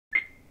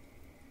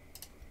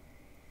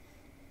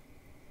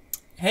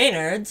Hey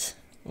nerds,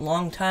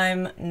 long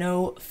time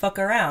no fuck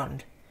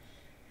around.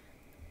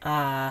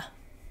 To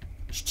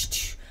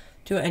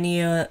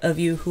any of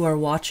you who are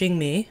watching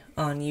me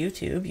on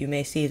YouTube, you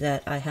may see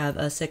that I have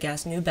a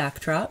sick-ass new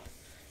backdrop,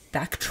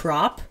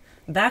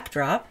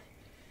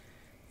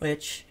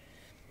 which,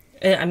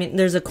 I mean,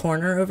 there's a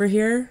corner over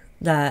here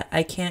that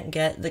I can't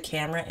get the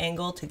camera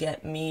angle to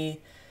get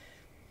me,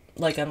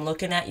 like, I'm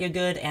looking at you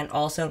good and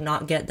also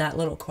not get that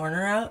little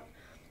corner out,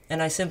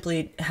 and I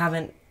simply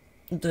haven't,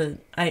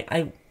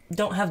 I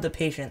don't have the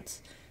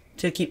patience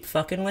to keep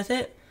fucking with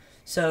it,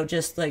 so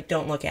just, like,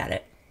 don't look at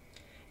it.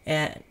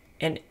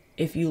 And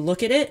if you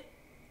look at it,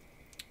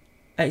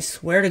 I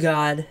swear to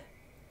God,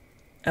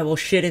 I will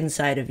shit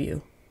inside of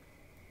you.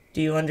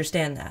 Do you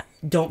understand that?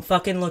 Don't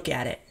fucking look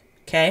at it,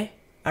 okay?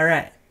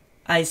 Alright,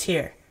 eyes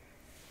here.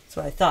 That's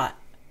what I thought.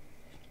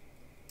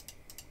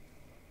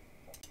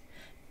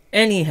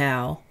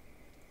 Anyhow,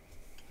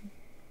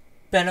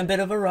 been a bit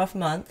of a rough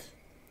month.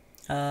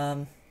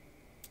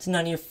 It's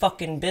none of your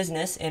fucking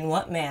business in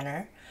what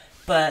manner,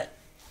 but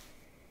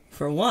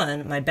for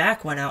one, my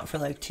back went out for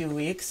like 2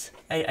 weeks.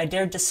 I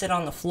dared to sit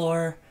on the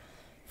floor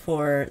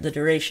for the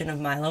duration of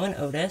Milo and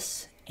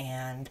Otis,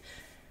 and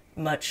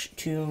much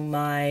to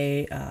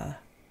my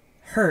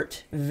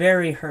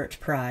very hurt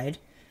pride,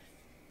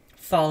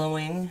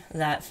 following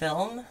that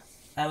film,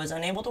 I was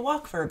unable to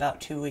walk for about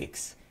 2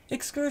 weeks.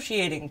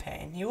 Excruciating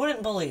pain, you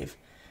wouldn't believe.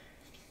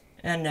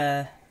 And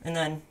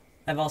then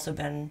I've also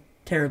been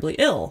terribly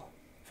ill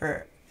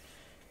for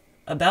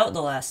about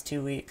the last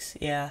 2 weeks.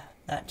 Yeah,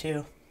 that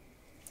too.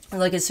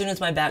 Like, as soon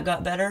as my back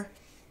got better,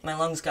 my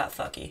lungs got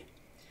fucky.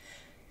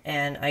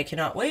 And I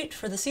cannot wait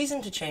for the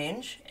season to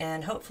change,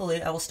 and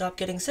hopefully I will stop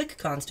getting sick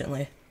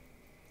constantly.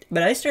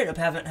 But I straight up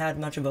haven't had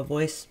much of a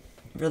voice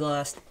for the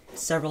last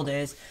several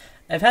days.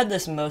 I've had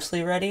this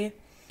mostly ready.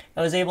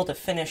 I was able to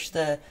finish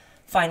the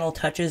final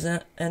touches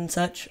and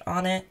such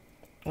on it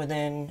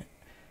within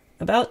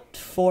about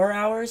 4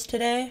 hours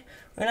today.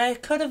 And I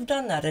could have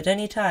done that at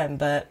any time,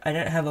 but I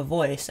didn't have a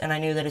voice, and I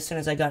knew that as soon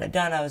as I got it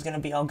done, I was going to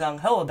be all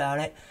gung-ho about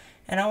it,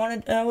 and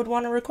I would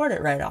want to record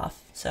it right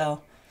off.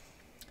 So,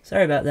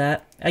 sorry about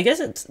that. I guess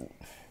it's...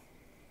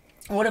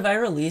 What have I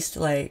released,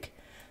 like,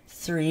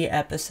 3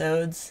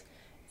 episodes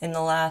in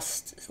the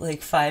last,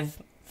 like,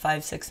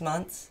 6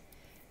 months?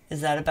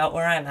 Is that about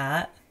where I'm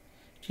at?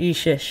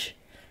 Gee-shish.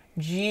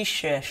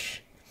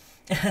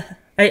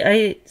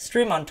 I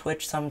stream on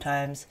Twitch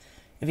sometimes,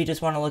 if you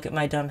just want to look at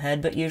my dumb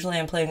head, but usually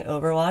I'm playing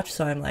Overwatch,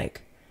 so I'm,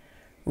 like,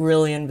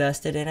 really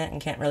invested in it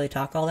and can't really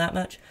talk all that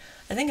much.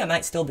 I think I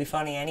might still be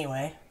funny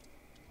anyway.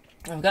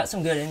 I've got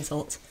some good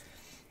insults.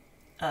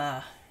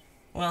 Well,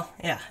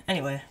 yeah,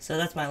 anyway, so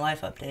that's my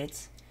life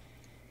updates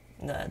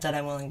that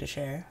I'm willing to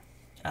share.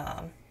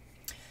 How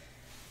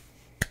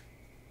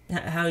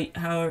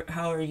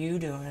are you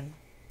doing?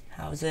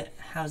 How's it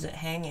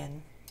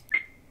hanging?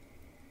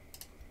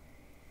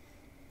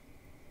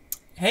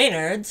 Hey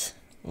nerds,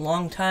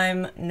 long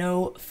time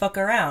no fuck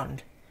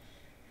around.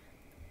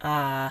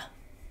 To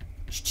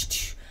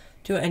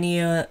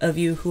any of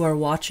you who are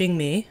watching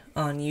me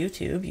on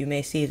YouTube, you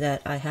may see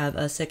that I have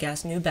a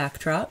sick-ass new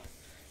backdrop,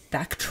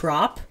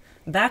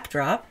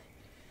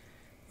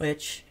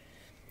 which,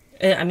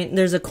 I mean,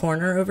 there's a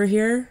corner over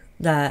here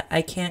that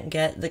I can't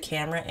get the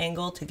camera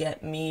angle to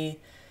get me,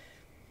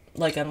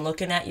 like, I'm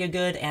looking at you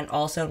good and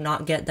also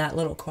not get that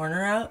little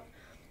corner out,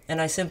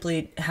 and I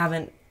simply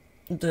haven't,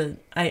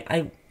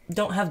 I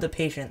don't have the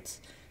patience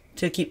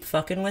to keep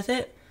fucking with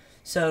it,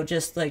 so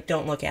just, like,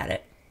 don't look at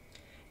it.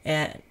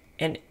 And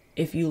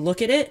if you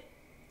look at it,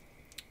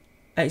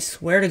 I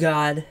swear to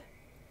God,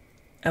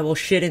 I will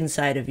shit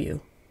inside of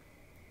you.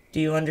 Do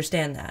you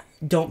understand that?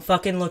 Don't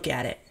fucking look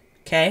at it,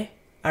 okay?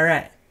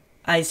 Alright,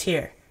 eyes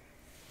here.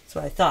 That's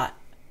what I thought.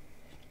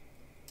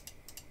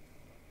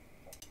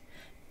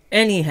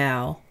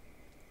 Anyhow,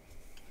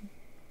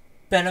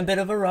 been a bit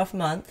of a rough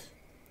month.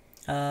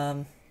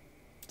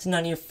 It's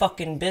none of your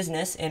fucking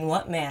business in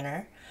what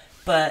manner,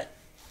 but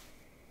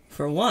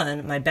for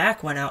one, my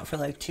back went out for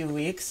like 2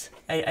 weeks.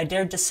 I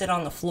dared to sit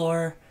on the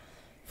floor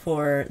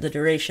for the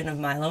duration of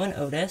Milo and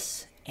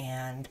Otis,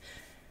 and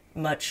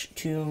much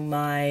to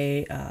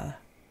my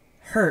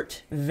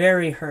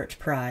very hurt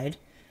pride,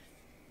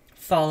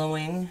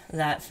 following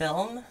that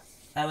film,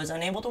 I was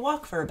unable to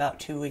walk for about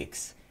 2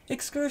 weeks.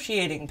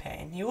 Excruciating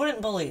pain, you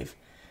wouldn't believe.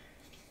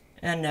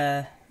 And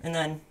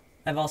then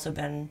I've also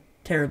been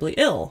terribly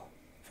ill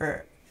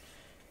for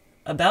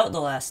about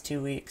the last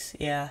 2 weeks.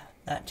 Yeah,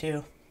 that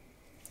too.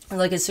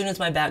 Like, as soon as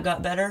my back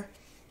got better,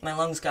 my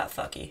lungs got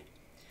fucky.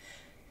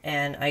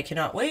 And I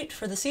cannot wait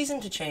for the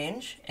season to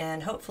change,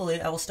 and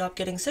hopefully I will stop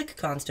getting sick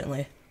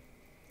constantly.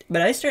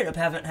 But I straight up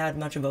haven't had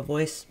much of a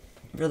voice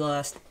for the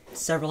last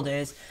several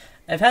days.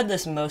 I've had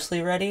this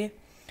mostly ready.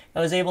 I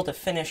was able to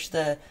finish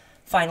the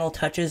final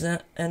touches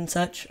and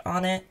such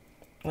on it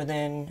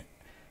within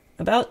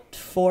about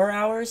 4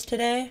 hours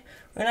today,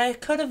 and I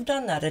could have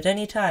done that at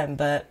any time,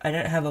 but I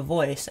didn't have a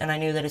voice, and I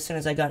knew that as soon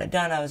as I got it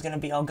done, I was going to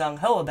be all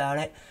gung-ho about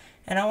it,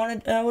 and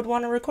I would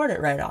want to record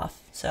it right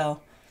off. So,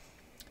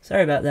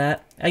 sorry about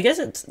that. I guess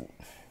it's...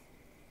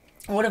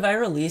 What have I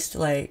released?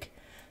 Like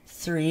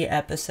 3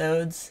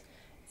 episodes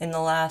in the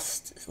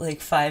last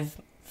like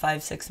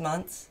 6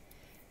 months?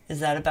 Is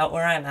that about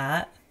where I'm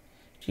at?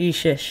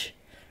 Gee-shish.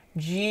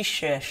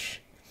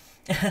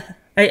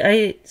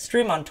 I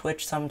stream on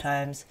Twitch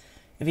sometimes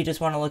if you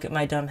just want to look at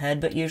my dumb head,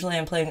 but usually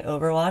I'm playing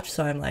Overwatch,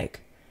 so I'm like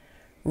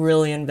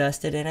really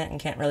invested in it and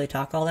can't really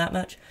talk all that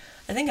much.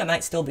 I think I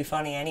might still be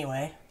funny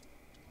anyway.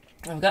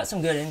 I've got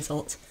some good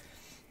insults.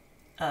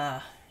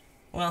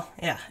 Well,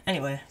 yeah,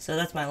 anyway, so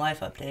that's my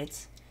life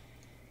updates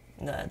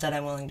that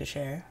I'm willing to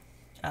share.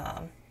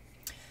 How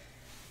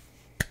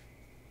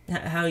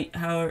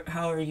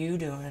are you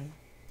doing?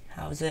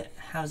 How's it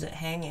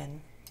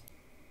hanging?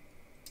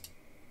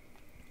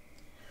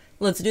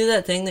 Let's do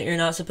that thing that you're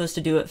not supposed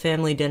to do at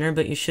family dinner,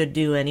 but you should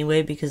do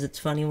anyway because it's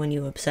funny when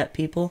you upset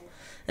people,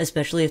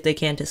 especially if they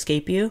can't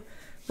escape you.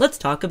 Let's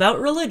talk about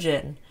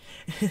religion.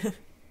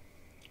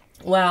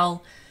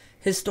 Well,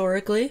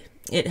 historically,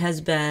 it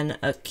has been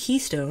a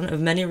keystone of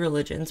many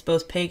religions,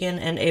 both pagan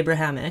and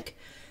Abrahamic,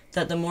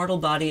 that the mortal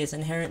body is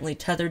inherently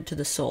tethered to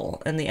the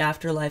soul, and the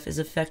afterlife is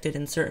affected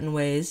in certain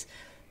ways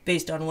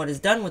based on what is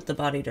done with the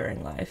body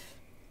during life.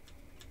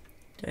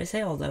 Did I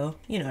say although?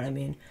 You know what I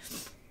mean.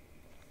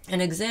 An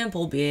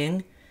example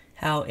being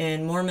how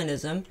in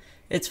Mormonism,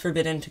 it's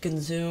forbidden to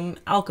consume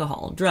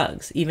alcohol,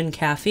 drugs, even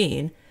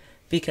caffeine,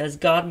 because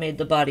God made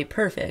the body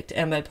perfect,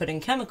 and by putting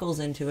chemicals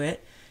into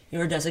it,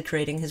 you are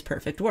desecrating his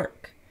perfect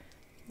work.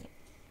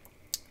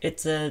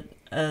 It's a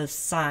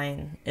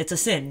sign. It's a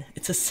sin.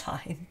 It's a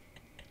sign.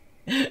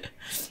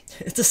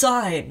 It's a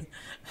sign.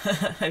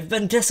 I've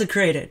been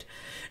desecrated.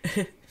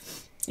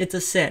 It's a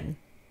sin.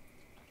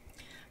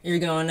 You're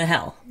going to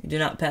hell. You do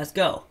not pass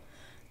go.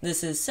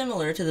 This is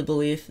similar to the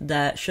belief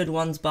that should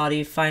one's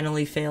body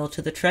finally fail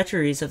to the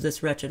treacheries of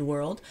this wretched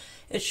world,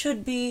 it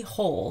should be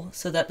whole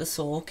so that the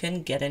soul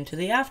can get into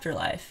the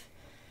afterlife.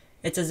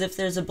 It's as if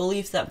there's a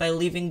belief that by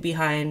leaving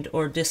behind,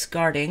 or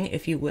discarding,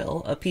 if you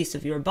will, a piece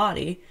of your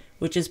body,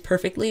 which is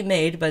perfectly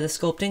made by the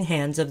sculpting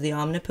hands of the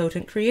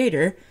omnipotent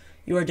creator,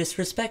 you are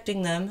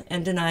disrespecting them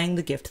and denying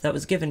the gift that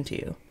was given to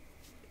you.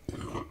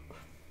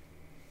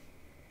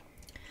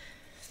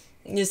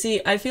 You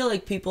see, I feel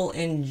like people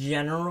in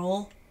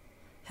general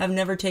have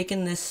never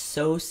taken this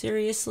so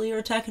seriously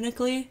or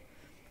technically,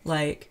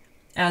 like,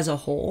 as a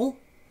whole.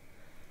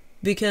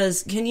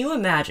 Because, can you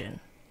imagine,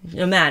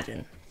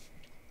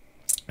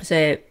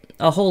 say,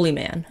 a holy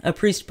man, a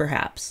priest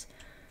perhaps,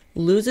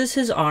 loses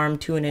his arm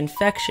to an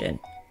infection.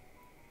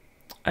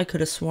 I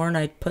could have sworn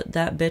I put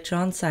that bitch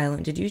on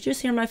silent. Did you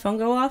just hear my phone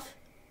go off?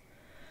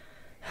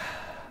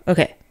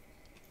 Okay.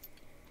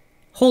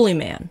 Holy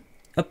man,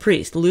 a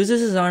priest, loses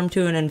his arm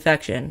to an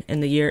infection in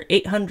the year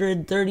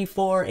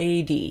 834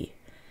 AD.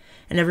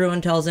 And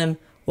everyone tells him,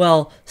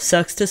 well,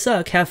 sucks to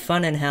suck, have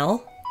fun in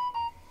hell.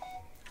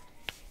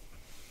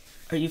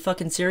 Are you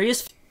fucking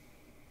serious?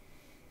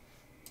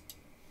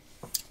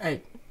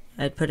 I'd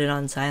put it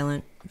on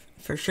silent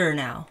for sure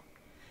now.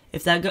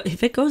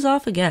 If it goes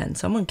off again,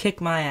 someone kick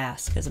my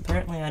ass, because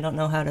apparently I don't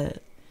know how to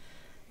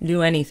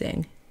do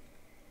anything.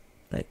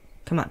 Like,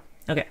 come on.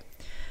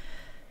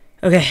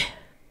 Okay.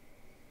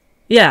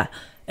 Yeah.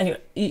 Anyway,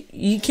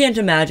 you can't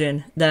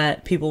imagine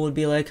that people would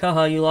be like,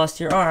 haha, you lost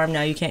your arm,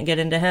 now you can't get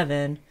into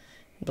heaven,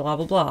 blah,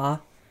 blah, blah.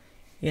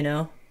 You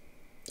know?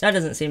 That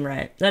doesn't seem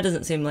right. That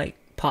doesn't seem, like,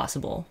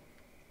 possible.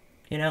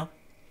 You know?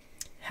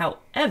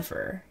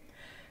 However,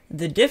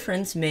 the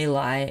difference may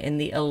lie in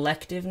the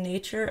elective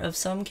nature of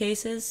some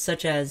cases,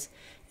 such as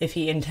if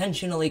he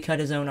intentionally cut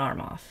his own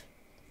arm off.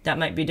 That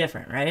might be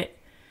different, right?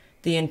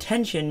 The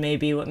intention may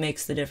be what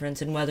makes the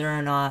difference in whether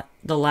or not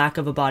the lack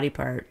of a body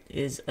part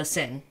is a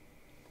sin.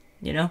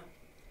 You know?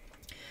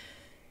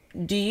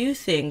 Do you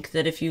think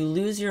that if you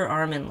lose your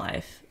arm in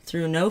life,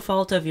 through no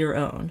fault of your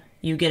own,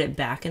 you get it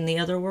back in the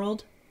other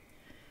world?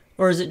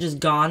 Or is it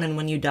just gone and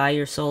when you die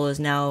your soul is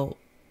now,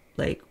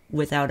 like,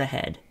 without a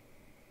head?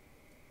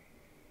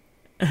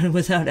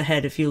 Without a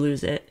head if you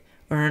lose it,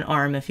 or an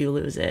arm if you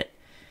lose it.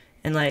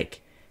 And,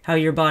 like, how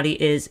your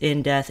body is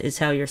in death is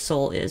how your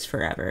soul is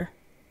forever.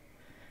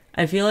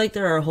 I feel like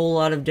there are a whole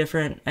lot of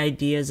different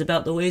ideas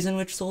about the ways in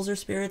which souls or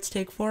spirits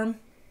take form.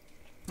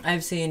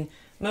 I've seen,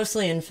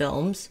 mostly in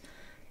films,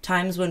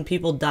 times when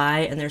people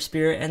die and their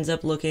spirit ends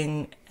up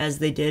looking as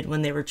they did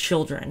when they were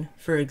children,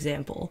 for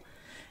example.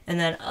 And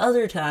then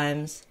other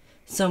times,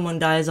 someone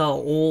dies all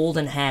old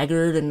and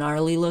haggard and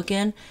gnarly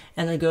looking,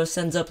 and the ghost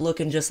ends up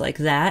looking just like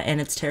that, and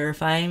it's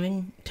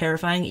terrifying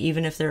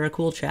even if they're a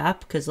cool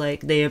chap, because,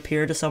 like, they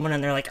appear to someone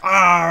and they're like,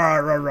 ah,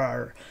 rah,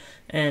 rah.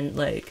 And,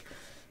 like,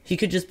 he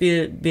could just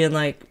be being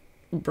like,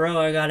 bro,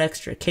 I got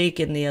extra cake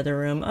in the other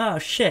room. Oh,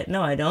 shit,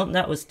 no, I don't.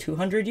 That was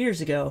 200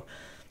 years ago.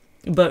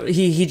 But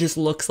he just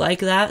looks like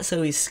that,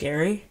 so he's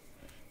scary,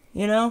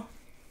 you know?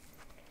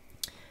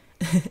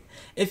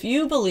 If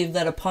you believe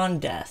that upon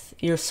death,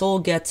 your soul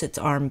gets its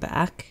arm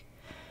back,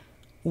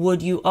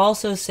 would you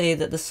also say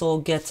that the soul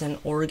gets an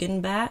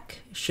organ back,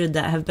 should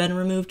that have been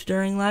removed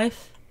during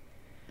life?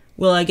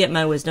 Will I get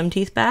my wisdom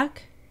teeth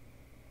back?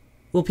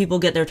 Will people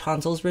get their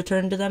tonsils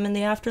returned to them in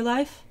the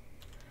afterlife?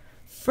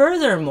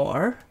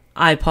 Furthermore,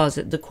 I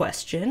posit the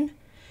question,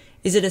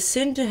 is it a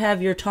sin to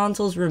have your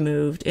tonsils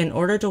removed in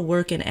order to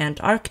work in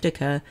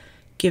Antarctica,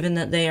 given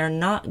that they are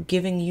not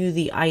giving you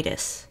the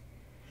itis?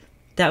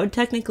 That would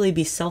technically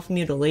be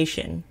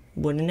self-mutilation,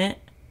 wouldn't it?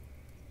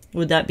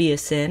 Would that be a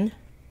sin?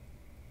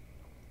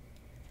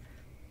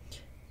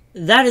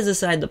 That is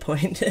aside the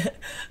point,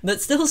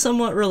 but still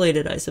somewhat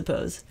related, I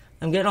suppose.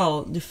 I'm getting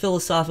all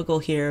philosophical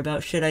here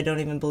about shit I don't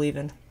even believe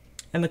in.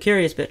 I'm a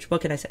curious bitch,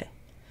 what can I say?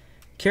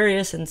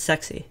 Curious and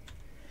sexy.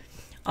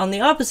 On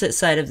the opposite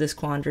side of this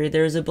quandary,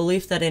 there is a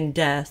belief that in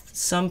death,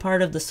 some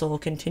part of the soul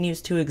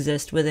continues to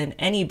exist within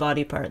any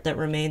body part that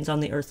remains on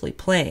the earthly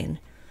plane.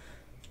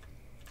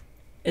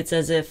 It's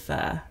as if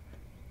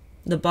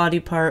the body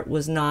part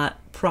was not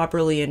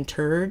properly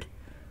interred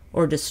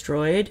or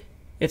destroyed,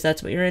 if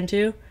that's what you're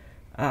into.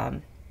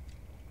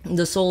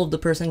 The soul of the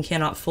person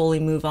cannot fully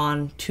move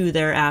on to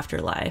their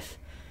afterlife.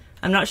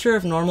 I'm not sure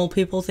if normal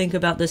people think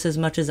about this as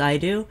much as I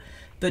do,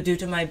 but due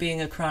to my being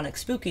a chronic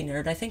spooky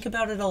nerd, I think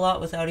about it a lot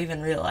without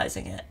even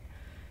realizing it.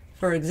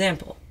 For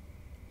example,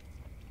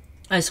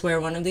 I swear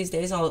one of these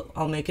days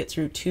I'll make it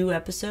through 2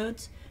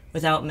 episodes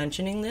without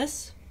mentioning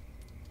this.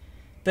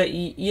 But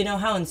you know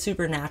how in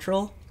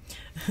Supernatural,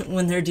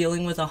 when they're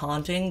dealing with a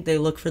haunting, they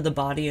look for the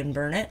body and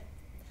burn it?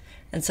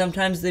 And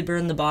sometimes they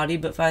burn the body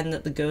but find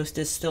that the ghost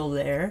is still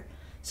there.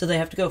 So they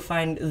have to go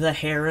find the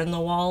hair in the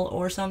wall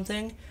or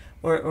something,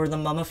 or the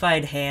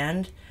mummified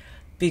hand,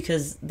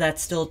 because that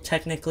still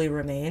technically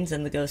remains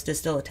and the ghost is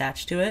still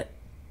attached to it.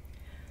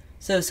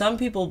 So some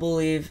people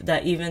believe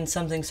that even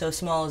something so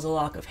small as a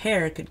lock of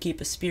hair could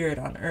keep a spirit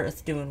on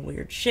Earth doing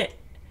weird shit.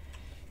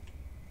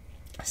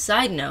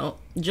 Side note,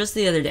 just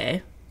the other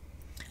day,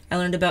 I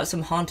learned about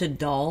some haunted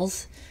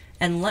dolls,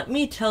 and let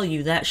me tell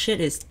you, that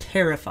shit is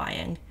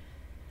terrifying.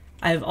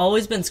 I've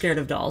always been scared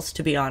of dolls,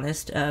 to be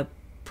honest,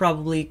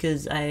 probably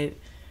because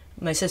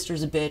my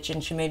sister's a bitch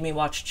and she made me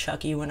watch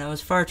Chucky when I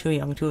was far too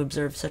young to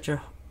observe such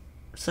a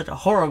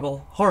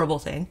horrible, horrible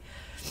thing.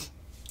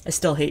 I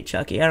still hate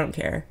Chucky. I don't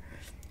care.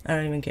 I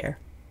don't even care.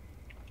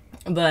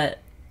 But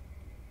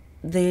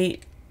they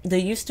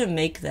used to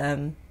make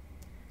them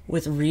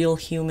with real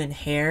human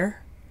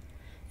hair,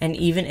 and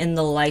even in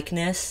the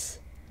likeness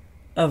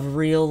of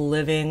real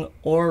living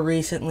or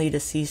recently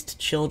deceased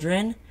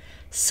children,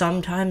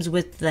 sometimes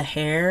with the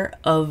hair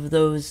of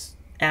those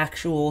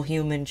actual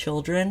human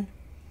children.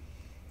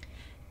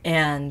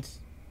 And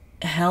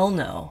hell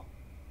no.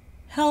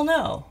 Hell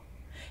no.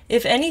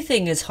 If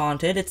anything is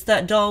haunted, it's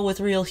that doll with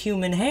real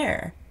human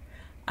hair.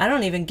 I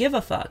don't even give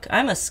a fuck.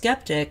 I'm a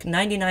skeptic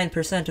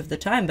 99% of the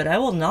time, but I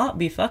will not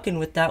be fucking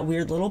with that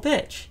weird little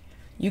bitch.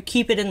 You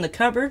keep it in the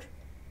cupboard,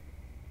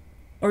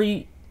 or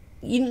you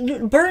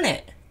burn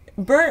it.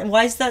 Burn.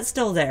 Why is that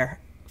still there?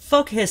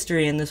 Fuck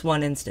history in this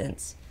one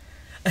instance.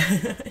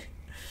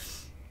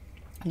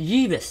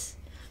 Jeebus.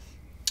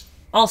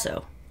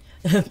 Also,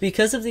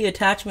 because of the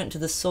attachment to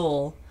the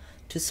soul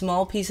to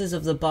small pieces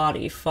of the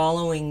body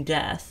following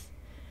death,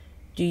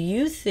 do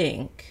you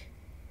think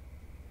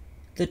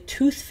the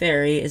tooth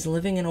fairy is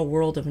living in a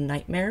world of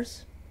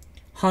nightmares,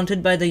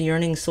 haunted by the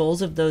yearning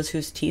souls of those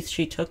whose teeth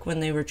she took when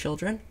they were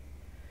children?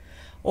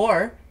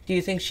 Or do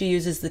you think she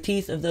uses the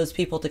teeth of those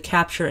people to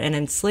capture and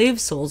enslave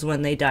souls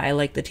when they die,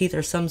 like the teeth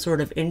are some sort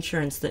of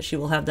insurance that she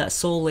will have that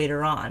soul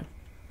later on?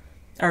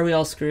 Are we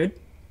all screwed?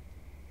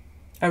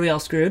 Are we all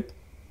screwed?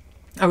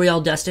 Are we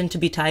all destined to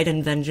be tied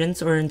in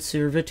vengeance or in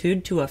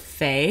servitude to a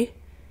fae?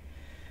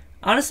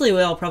 Honestly,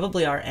 we all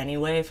probably are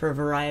anyway, for a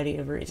variety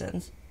of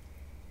reasons.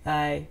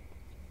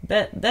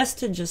 Best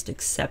to just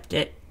accept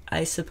it,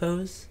 I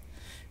suppose.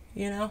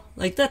 You know?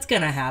 Like, that's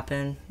gonna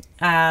happen.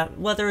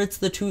 Whether it's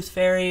the tooth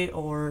fairy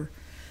or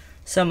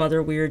some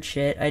other weird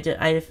shit, I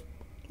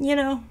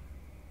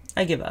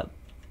give up.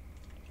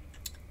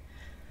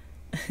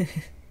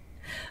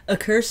 A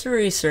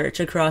cursory search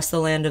across the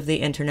land of the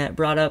internet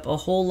brought up a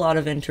whole lot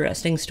of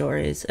interesting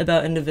stories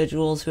about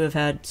individuals who have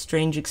had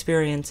strange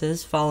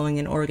experiences following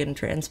an organ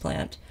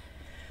transplant.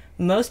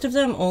 Most of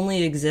them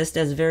only exist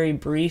as very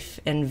brief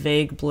and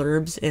vague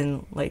blurbs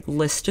in, like,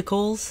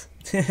 listicles.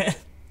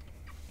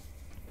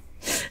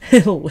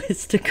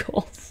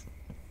 Listicles.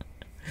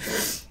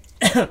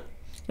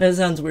 That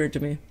sounds weird to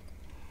me.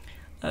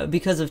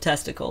 Because of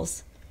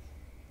testicles.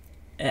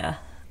 Yeah.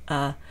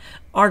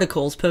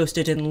 Articles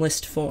posted in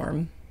list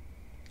form.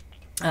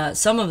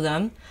 Some of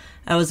them,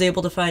 I was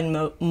able to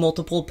find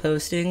multiple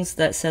postings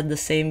that said the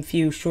same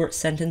few short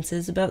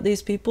sentences about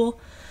these people,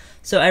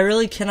 so I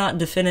really cannot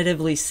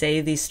definitively say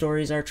these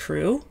stories are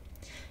true,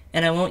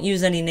 and I won't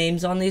use any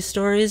names on these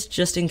stories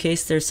just in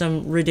case there's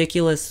some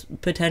ridiculous,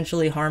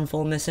 potentially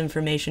harmful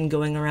misinformation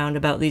going around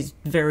about these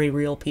very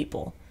real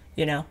people,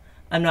 you know?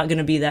 I'm not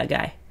gonna be that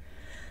guy.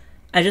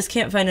 I just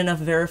can't find enough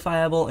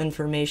verifiable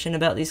information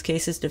about these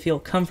cases to feel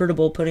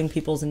comfortable putting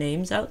people's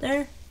names out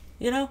there,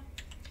 you know?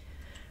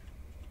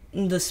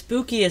 The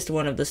spookiest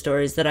one of the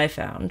stories that I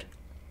found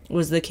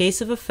was the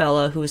case of a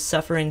fella who was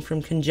suffering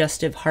from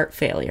congestive heart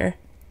failure.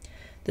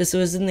 This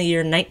was in the year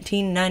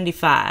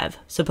 1995,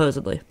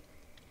 supposedly.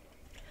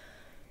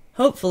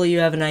 Hopefully you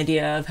have an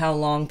idea of how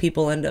long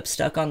people end up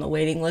stuck on the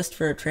waiting list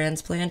for a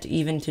transplant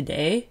even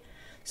today.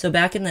 So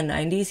back in the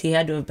 90s, he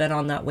had to have been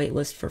on that wait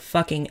list for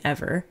fucking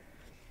ever.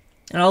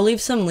 And I'll leave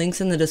some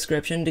links in the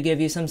description to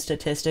give you some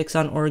statistics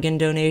on organ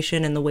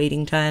donation and the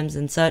waiting times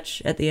and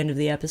such at the end of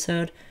the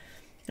episode.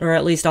 Or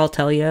at least I'll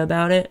tell you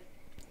about it.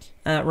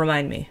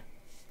 Remind me.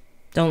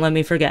 Don't let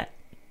me forget.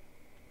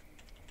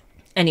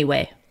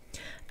 Anyway,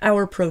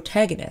 our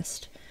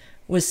protagonist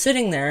was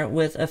sitting there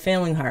with a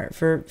failing heart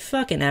for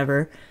fucking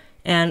ever,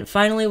 and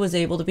finally was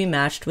able to be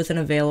matched with an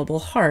available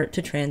heart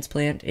to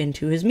transplant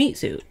into his meat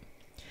suit.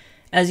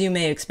 As you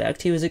may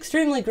expect, he was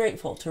extremely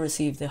grateful to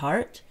receive the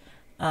heart,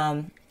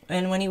 and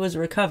when he was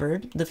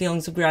recovered, the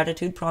feelings of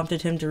gratitude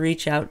prompted him to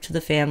reach out to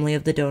the family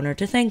of the donor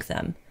to thank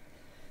them.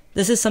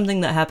 This is something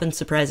that happens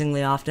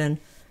surprisingly often,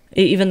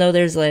 even though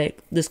there's like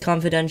this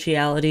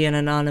confidentiality and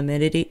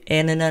anonymity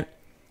and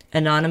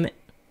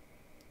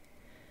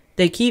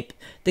they keep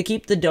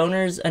the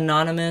donors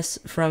anonymous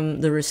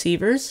from the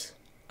receivers,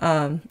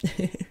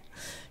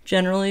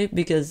 generally,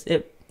 because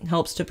it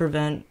helps to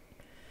prevent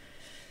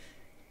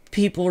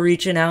people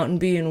reaching out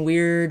and being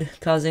weird,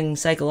 causing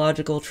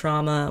psychological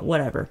trauma,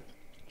 whatever.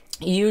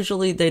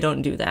 Usually they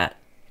don't do that,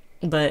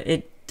 but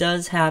it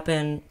does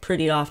happen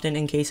pretty often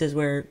in cases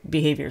where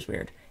behavior is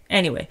weird.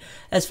 Anyway,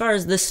 as far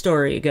as this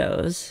story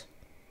goes,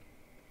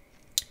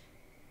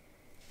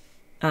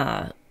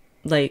 and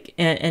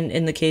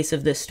in the case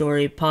of this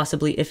story,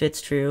 possibly if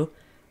it's true,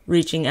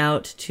 reaching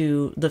out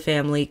to the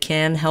family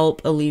can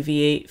help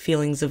alleviate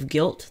feelings of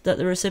guilt that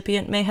the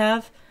recipient may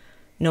have,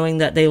 knowing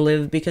that they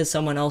live because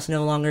someone else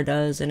no longer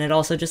does, and it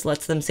also just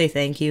lets them say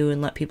thank you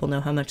and let people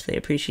know how much they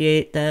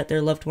appreciate that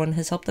their loved one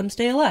has helped them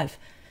stay alive.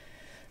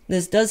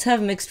 This does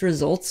have mixed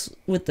results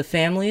with the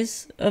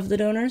families of the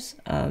donors.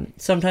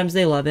 Sometimes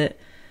they love it.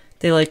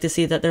 They like to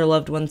see that their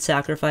loved one's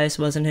sacrifice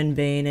wasn't in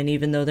vain, and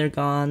even though they're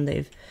gone,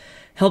 they've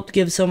helped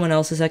give someone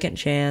else a second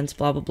chance,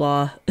 blah, blah,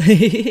 blah.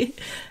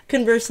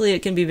 Conversely,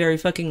 it can be very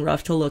fucking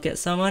rough to look at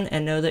someone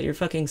and know that your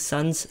fucking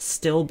son's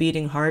still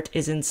beating heart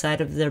is inside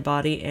of their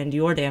body and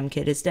your damn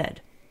kid is dead.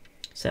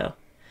 So,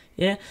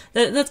 yeah,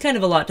 that's kind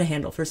of a lot to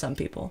handle for some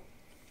people.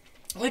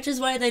 Which is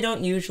why they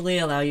don't usually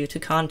allow you to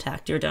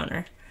contact your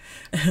donor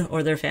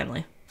or their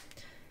family.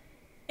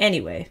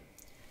 Anyway,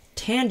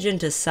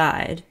 tangent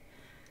aside,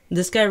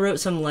 this guy wrote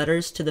some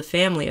letters to the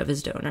family of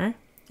his donor,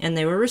 and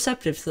they were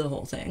receptive to the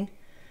whole thing.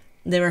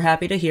 They were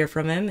happy to hear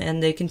from him,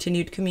 and they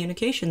continued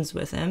communications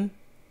with him,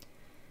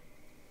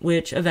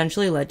 which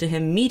eventually led to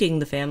him meeting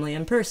the family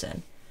in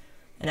person.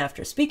 And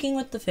after speaking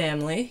with the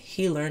family,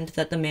 he learned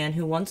that the man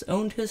who once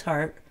owned his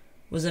heart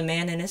was a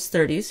man in his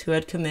 30s who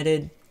had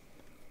committed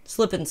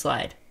slip and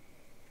slide.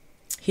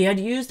 He had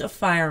used a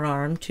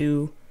firearm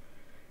to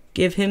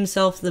give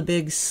himself the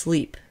big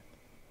sleep,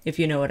 if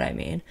you know what I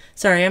mean.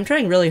 Sorry, I'm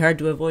trying really hard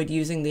to avoid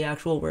using the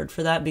actual word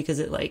for that because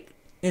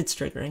it's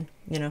triggering,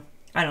 you know.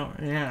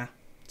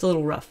 It's a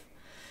little rough.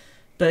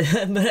 But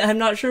I'm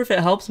not sure if it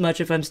helps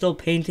much if I'm still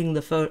painting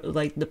the photo,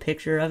 like the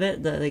picture of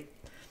it,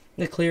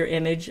 the clear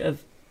image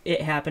of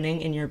it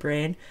happening in your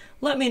brain.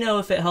 Let me know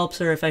if it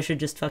helps or if I should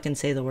just fucking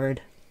say the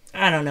word.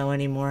 I don't know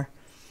anymore.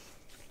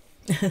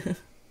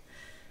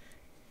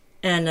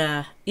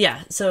 And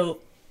yeah, so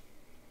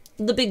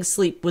the big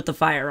sleep with the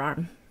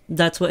firearm.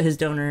 That's what his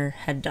donor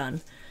had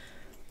done.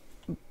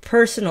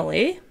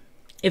 Personally,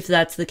 if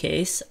that's the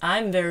case,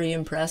 I'm very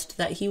impressed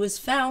that he was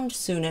found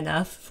soon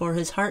enough for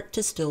his heart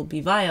to still be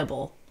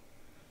viable.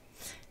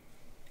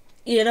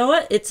 You know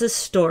what? It's a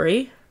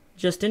story.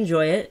 Just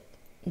enjoy it.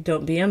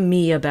 Don't be a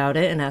me about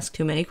it and ask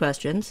too many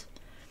questions.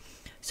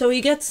 So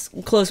he gets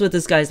close with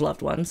this guy's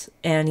loved ones,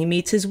 and he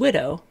meets his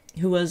widow,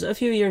 who was a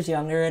few years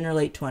younger, in her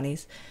late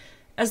 20s.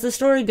 As the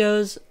story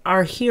goes,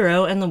 our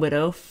hero and the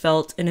widow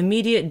felt an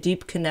immediate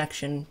deep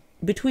connection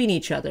between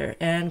each other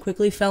and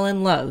quickly fell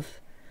in love.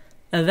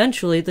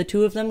 Eventually, the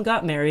two of them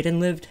got married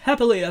and lived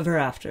happily ever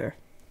after.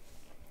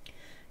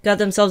 Got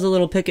themselves a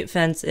little picket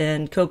fence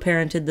and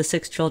co-parented the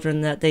 6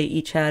 children that they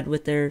each had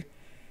with their,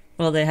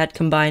 well, they had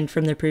combined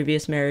from their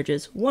previous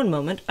marriages. One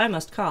moment, I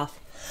must cough.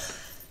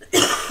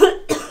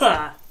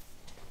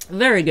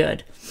 Very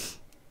good.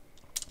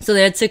 So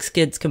they had 6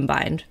 kids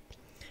combined,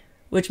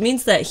 which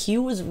means that he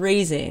was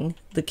raising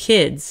the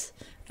kids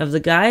of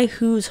the guy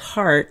whose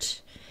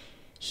heart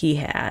he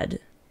had.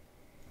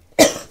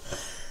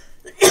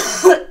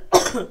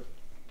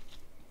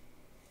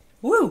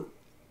 Woo!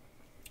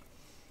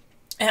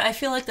 And I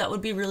feel like that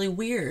would be really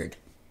weird.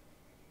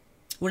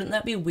 Wouldn't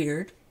that be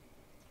weird?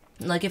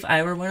 Like if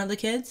I were one of the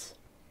kids,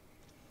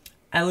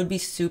 I would be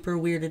super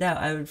weirded out.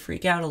 I would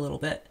freak out a little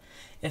bit.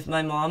 If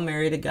my mom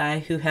married a guy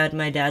who had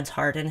my dad's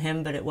heart in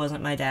him, but it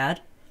wasn't my dad.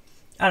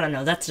 I don't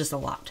know. That's just a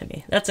lot to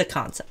me. That's a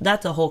concept.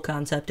 That's a whole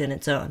concept in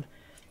its own.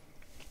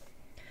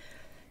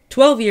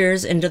 12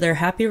 years into their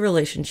happy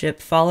relationship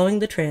following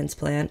the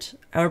transplant,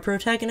 our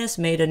protagonist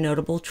made a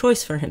notable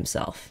choice for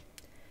himself.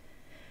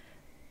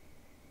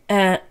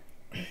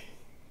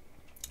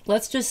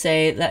 Let's just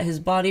say that his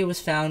body was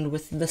found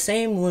with the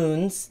same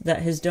wounds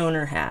that his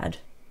donor had.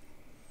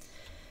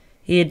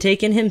 He had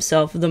taken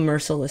himself the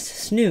merciless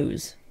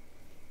snooze.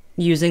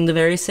 using the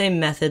very same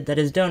method that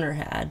his donor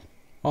had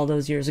all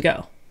those years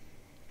ago.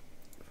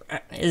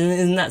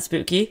 Isn't that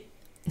spooky?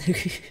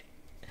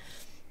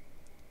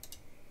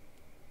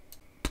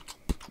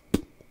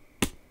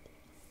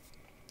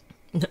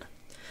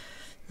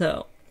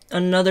 So,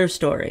 another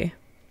story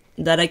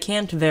that I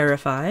can't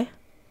verify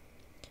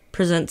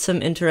presents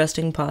some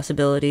interesting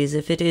possibilities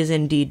if it is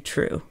indeed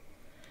true.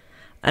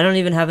 I don't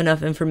even have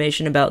enough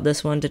information about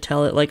this one to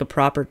tell it like a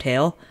proper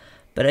tale,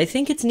 but I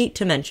think it's neat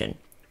to mention.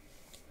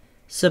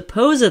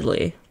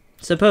 Supposedly,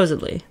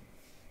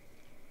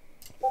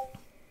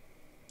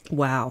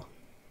 wow.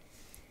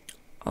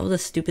 All the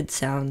stupid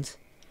sounds.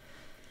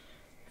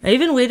 I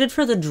even waited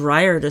for the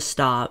dryer to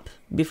stop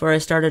before I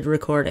started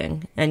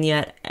recording, and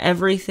yet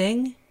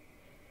everything's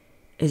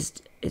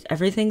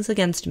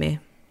against me.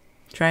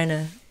 Trying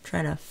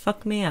to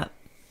fuck me up.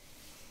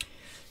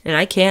 And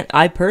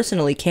I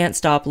personally can't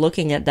stop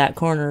looking at that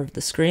corner of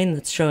the screen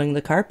that's showing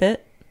the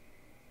carpet.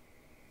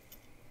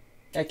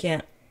 I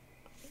can't.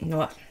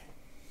 No.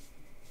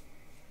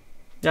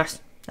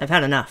 Yes, I've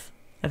had enough.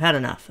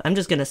 I'm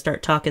just going to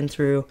start talking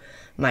through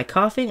my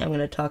coughing. I'm going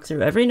to talk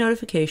through every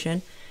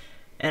notification.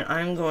 And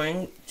I'm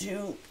going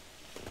to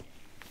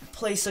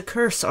place a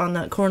curse on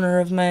that corner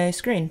of my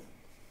screen.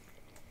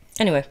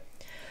 Anyway,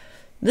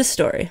 this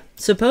story.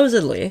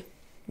 Supposedly,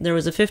 there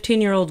was a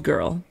 15-year-old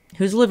girl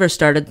whose liver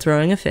started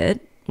throwing a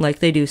fit, like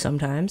they do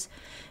sometimes,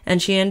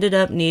 and she ended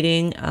up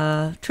needing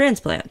a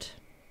transplant.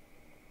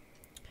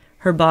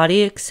 Her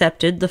body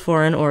accepted the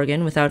foreign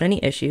organ without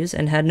any issues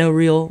and had no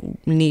real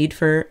need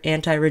for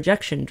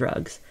anti-rejection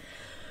drugs,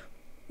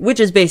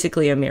 which is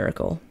basically a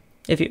miracle,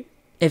 if you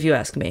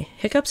ask me.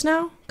 Hiccups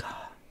now? God.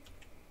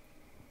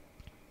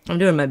 I'm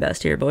doing my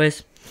best here,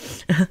 boys.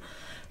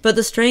 But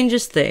the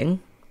strangest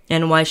thing,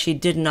 and why she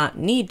did not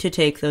need to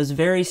take those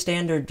very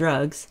standard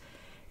drugs,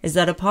 is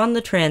that upon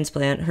the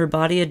transplant, her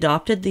body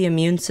adopted the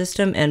immune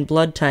system and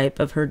blood type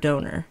of her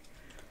donor.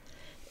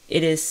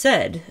 It is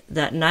said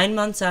that 9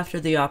 months after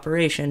the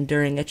operation,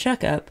 during a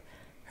checkup,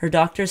 her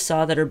doctors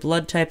saw that her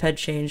blood type had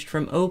changed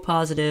from O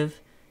positive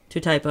to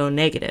type O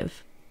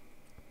negative.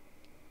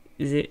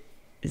 See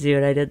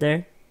what I did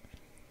there?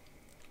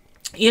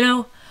 You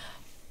know,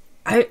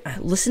 I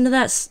listened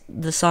to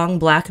the song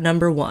Black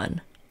Number 1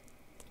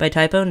 by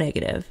Type O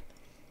Negative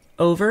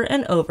over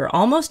and over,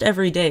 almost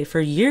every day for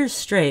years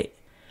straight.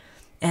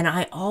 And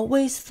I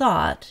always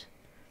thought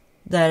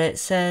that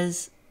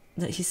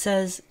he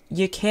says,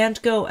 you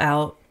can't go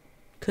out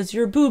because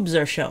your boobs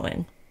are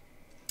showing.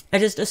 I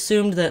just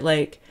assumed that,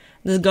 like,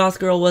 this goth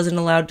girl wasn't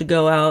allowed to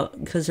go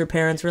out because her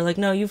parents were like,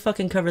 no, you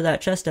fucking cover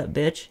that chest up,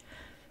 bitch.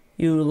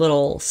 You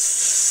little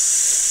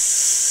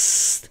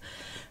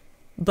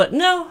But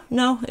no,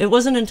 it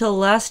wasn't until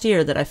last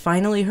year that I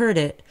finally heard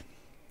it.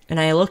 And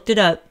I looked it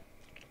up.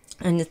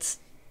 And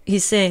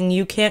he's saying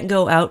you can't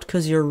go out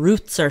because your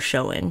roots are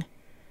showing.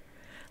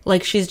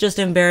 Like she's just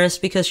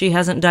embarrassed because she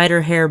hasn't dyed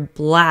her hair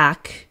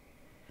black.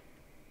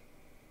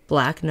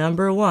 Black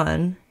number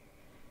 1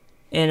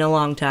 in a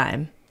long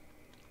time.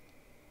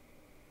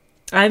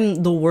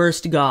 I'm the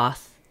worst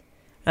goth.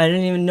 I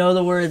didn't even know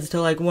the words to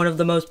like one of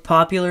the most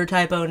popular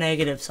Type O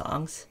Negative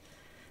songs.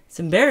 It's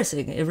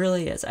embarrassing. It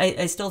really is.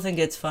 I still think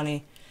it's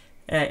funny.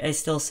 I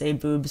still say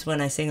boobs when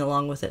I sing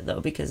along with it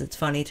though because it's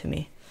funny to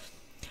me.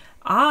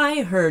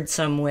 I heard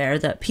somewhere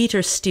that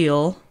Peter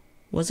Steele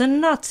was a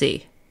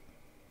Nazi.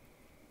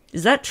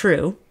 Is that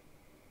true?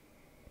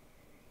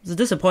 It's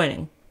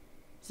disappointing.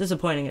 It's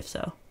disappointing if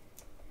so.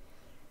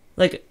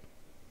 Like,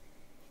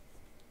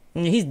 I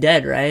mean, he's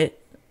dead, right?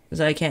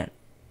 So I can't.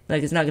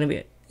 Like, it's not gonna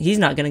be. He's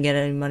not gonna get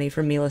any money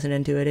from me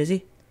listening to it, is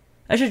he?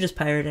 I should just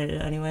pirate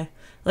it anyway.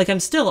 Like, I'm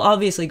still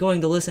obviously going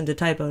to listen to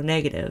Type O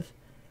Negative,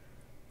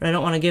 but I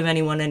don't want to give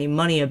anyone any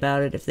money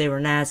about it if they were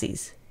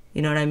Nazis.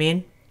 You know what I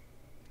mean?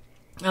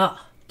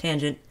 Oh,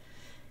 tangent.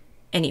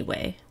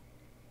 Anyway,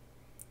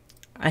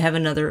 I have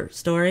another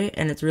story,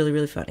 and it's really,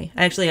 really funny.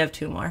 I actually have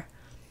 2 more.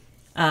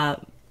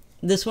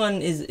 This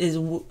one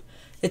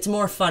it's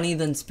more funny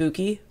than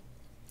spooky.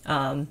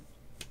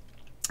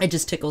 It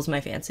just tickles my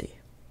fancy.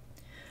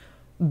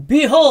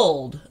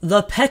 Behold,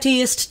 the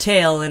pettiest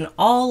tale in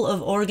all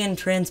of organ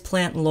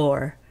transplant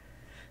lore.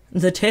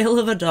 The tale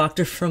of a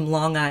doctor from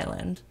Long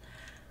Island.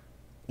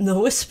 The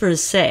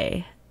whispers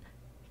say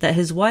that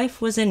his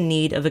wife was in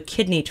need of a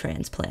kidney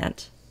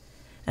transplant,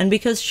 and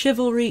because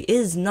chivalry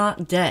is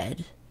not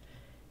dead,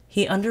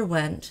 he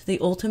underwent the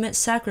ultimate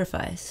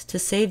sacrifice to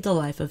save the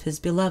life of his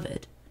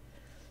beloved.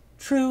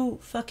 True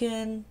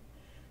fucking...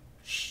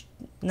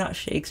 not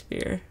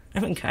Shakespeare. I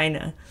mean,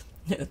 kinda.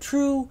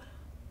 True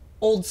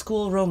old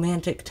school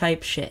romantic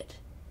type shit.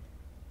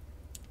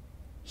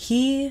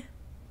 He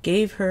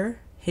gave her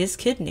his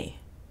kidney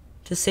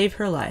to save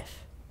her life.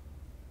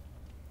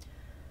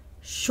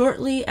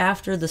 Shortly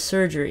after the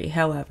surgery,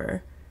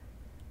 however,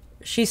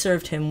 she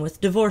served him with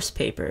divorce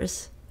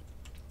papers.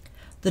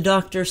 The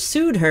doctor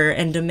sued her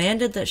and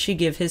demanded that she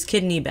give his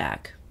kidney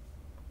back.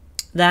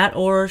 That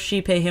or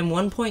she pay him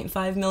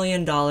 $1.5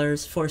 million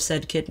for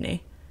said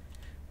kidney.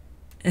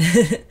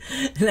 And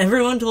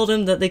everyone told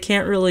him that they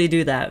can't really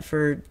do that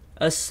for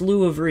a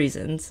slew of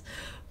reasons,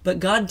 but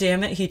god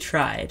damn it, he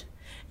tried.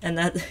 And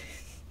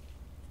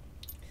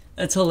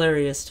that's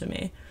hilarious to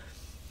me.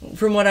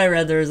 From what I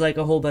read, there was like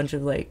a whole bunch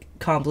of like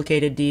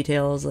complicated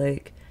details,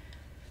 like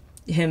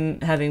him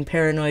having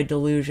paranoid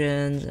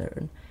delusions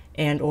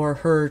or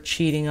her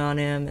cheating on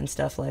him and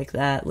stuff like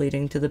that,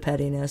 leading to the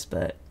pettiness,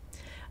 but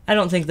I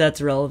don't think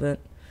that's relevant.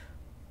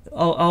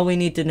 All we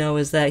need to know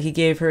is that he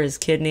gave her his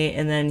kidney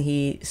and then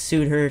he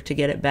sued her to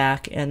get it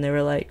back, and they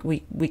were like,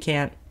 we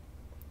can't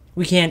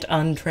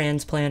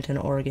untransplant an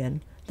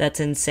organ. That's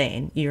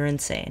insane. You're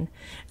insane.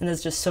 And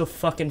that's just so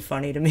fucking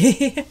funny to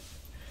me.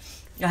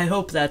 I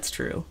hope that's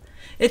true.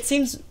 It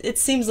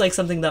seems like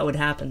something that would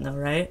happen though,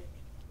 right?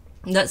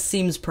 That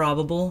seems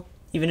probable,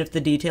 even if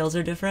the details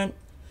are different.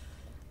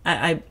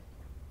 I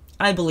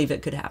believe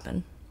it could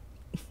happen.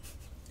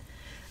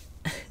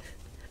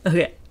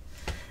 Okay.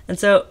 And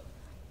so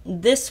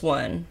this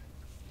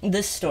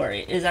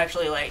story is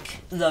actually like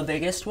the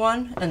biggest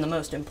one and the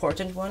most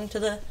important one to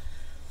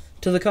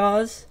the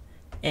cause,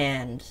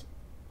 and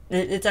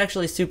it's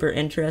actually super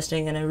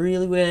interesting, and I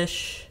really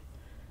wish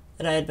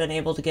that I had been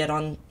able to get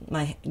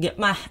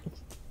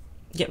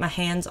my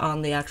hands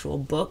on the actual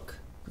book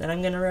that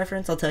I'm going to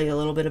reference. I'll tell you a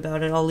little bit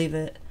about it. I'll leave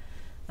it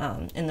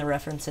in the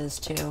references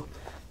too,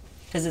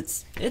 because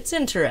it's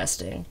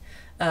interesting.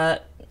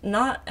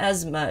 Not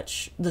as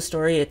much the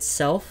story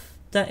itself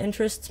that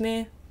interests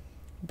me,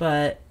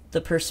 but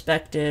the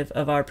perspective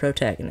of our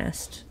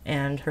protagonist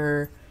and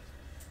her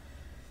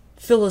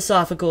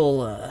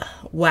philosophical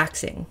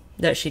waxing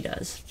that she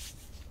does.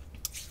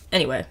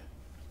 Anyway,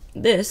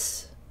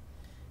 this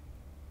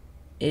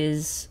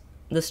is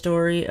the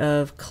story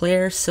of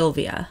Claire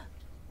Sylvia,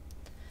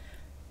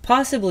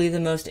 possibly the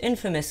most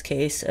infamous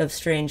case of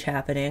strange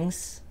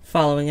happenings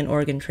following an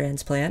organ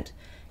transplant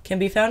can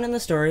be found in the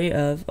story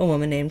of a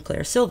woman named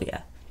Claire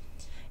Sylvia.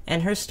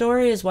 And her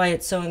story is why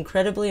it's so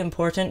incredibly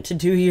important to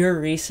do your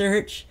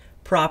research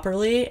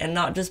properly and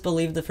not just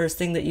believe the first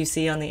thing that you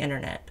see on the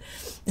internet.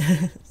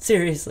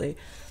 Seriously.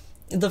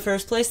 The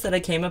first place that I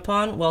came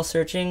upon while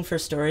searching for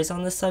stories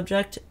on this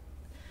subject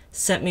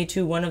sent me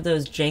to one of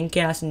those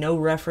jank-ass no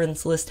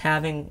reference list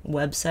having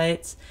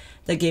websites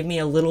that gave me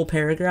a little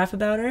paragraph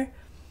about her.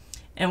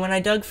 And when I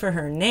dug for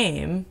her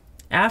name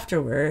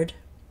afterward,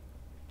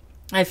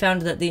 I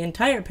found that the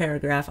entire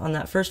paragraph on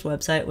that first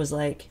website was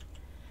like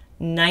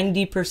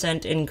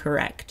 90%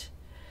 incorrect.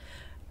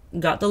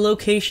 Got the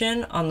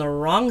location on the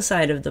wrong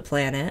side of the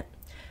planet.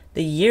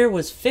 The year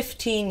was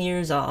 15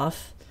 years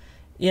off.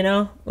 You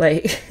know,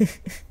 like...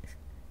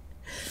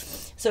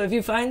 So if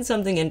you find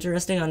something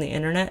interesting on the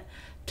internet,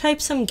 type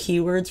some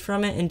keywords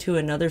from it into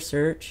another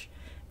search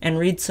and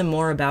read some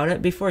more about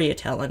it before you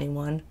tell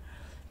anyone.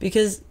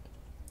 Because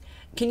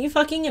can you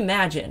fucking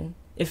imagine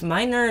if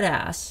my nerd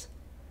ass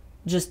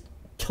just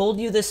told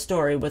you this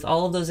story with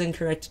all of those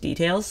incorrect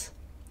details?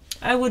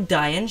 I would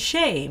die in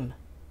shame.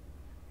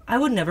 I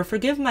would never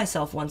forgive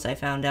myself once I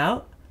found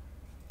out.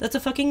 That's a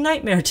fucking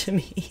nightmare to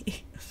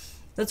me.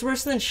 That's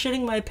worse than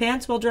shitting my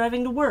pants while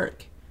driving to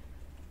work.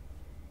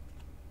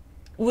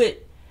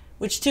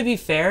 Which to be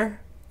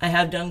fair, I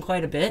have done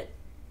quite a bit,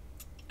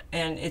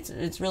 and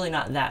it's really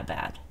not that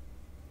bad.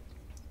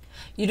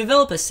 You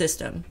develop a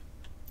system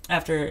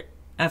after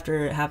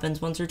it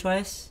happens once or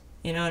twice,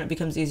 you know, and it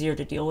becomes easier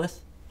to deal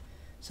with.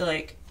 So,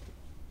 like,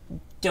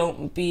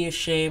 don't be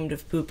ashamed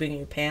of pooping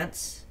your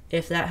pants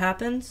if that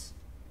happens.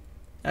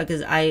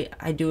 Because I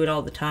do it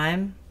all the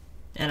time,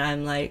 and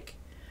I'm, like,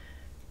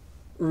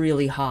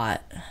 really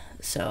hot.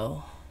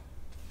 So,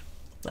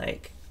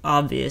 like,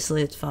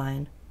 obviously it's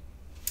fine.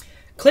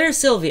 Claire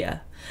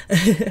Sylvia.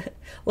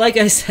 Like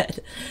I said,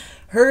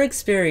 her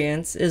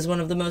experience is one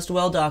of the most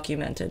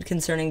well-documented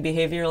concerning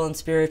behavioral and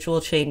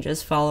spiritual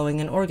changes following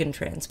an organ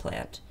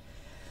transplant.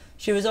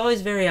 She was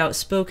always very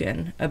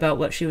outspoken about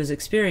what she was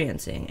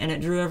experiencing, and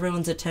it drew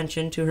everyone's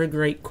attention to her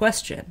great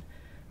question: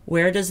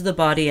 where does the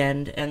body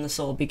end and the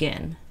soul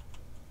begin?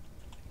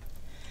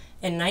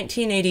 In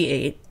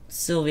 1988,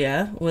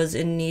 Sylvia was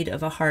in need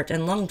of a heart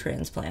and lung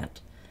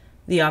transplant.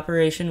 The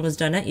operation was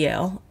done at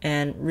Yale,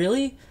 and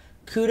really,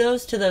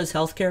 kudos to those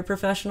healthcare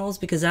professionals,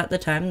 because at the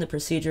time the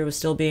procedure was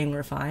still being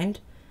refined.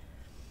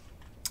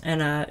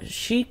 And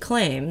she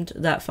claimed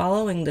that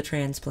following the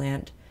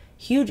transplant,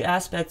 huge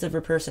aspects of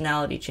her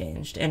personality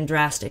changed, and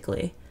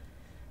drastically.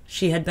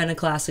 She had been a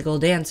classical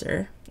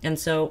dancer, and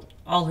so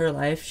all her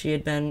life she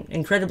had been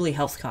incredibly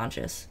health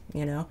conscious,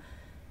 you know.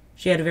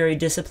 She had a very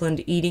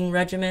disciplined eating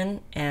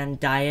regimen and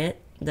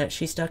diet that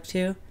she stuck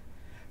to.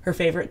 Her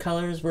favorite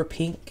colors were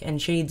pink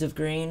and shades of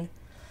green.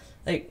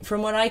 Like,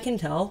 from what I can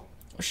tell,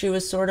 she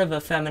was sort of a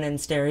feminine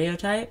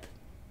stereotype.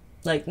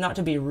 Like, not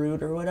to be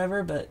rude or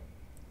whatever, but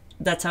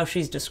that's how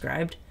she's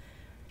described.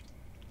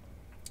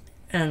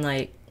 And,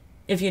 like,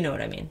 if you know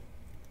what I mean.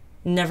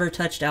 Never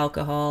touched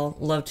alcohol,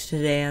 loved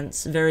to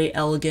dance, very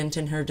elegant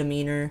in her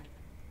demeanor.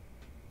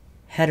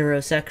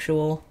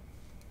 Heterosexual.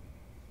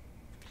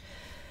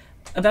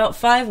 About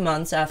 5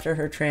 months after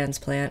her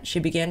transplant, she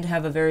began to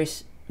have a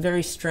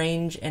very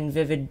strange and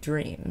vivid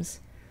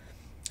dreams.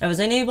 I was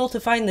unable to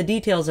find the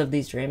details of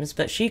these dreams,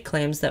 but she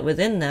claims that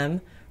within them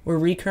were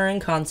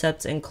recurring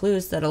concepts and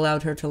clues that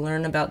allowed her to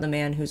learn about the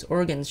man whose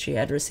organs she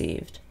had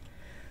received.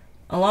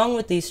 Along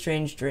with these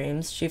strange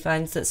dreams, she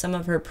finds that some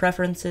of her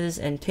preferences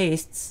and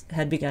tastes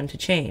had begun to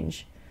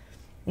change.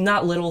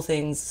 Not little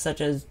things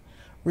such as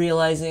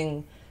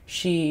realizing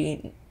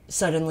she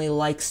suddenly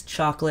likes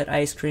chocolate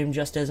ice cream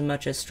just as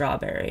much as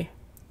strawberry.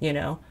 You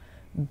know,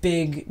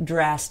 big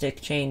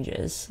drastic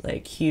changes,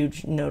 like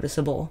huge,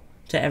 noticeable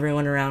to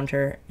everyone around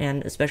her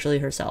and especially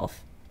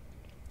herself.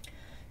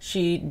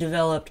 She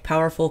developed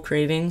powerful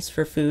cravings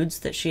for foods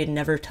that she had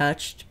never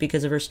touched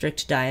because of her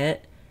strict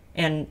diet,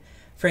 and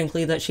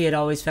frankly that she had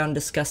always found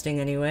disgusting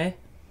anyway.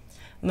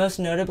 Most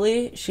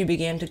notably, she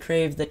began to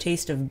crave the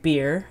taste of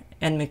beer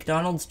and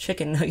McDonald's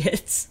chicken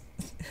nuggets,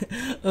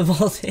 of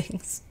all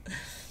things.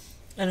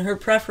 And her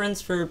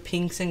preference for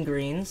pinks and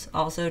greens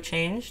also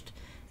changed,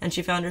 and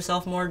she found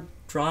herself more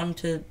drawn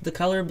to the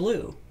color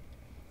blue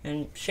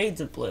and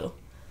shades of blue.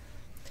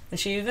 And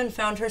she even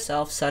found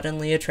herself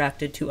suddenly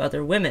attracted to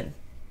other women.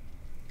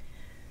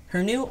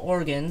 Her new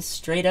organs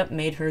straight up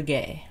made her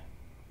gay.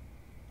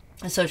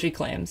 So she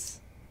claims.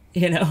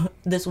 You know,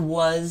 this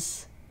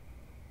was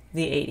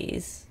the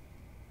 80s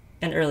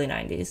and early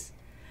 90s.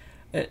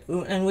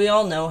 And we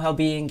all know how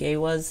being gay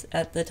was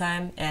at the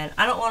time. And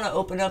I don't want to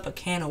open up a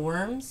can of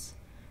worms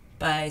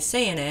by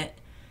saying it,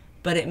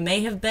 but it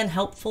may have been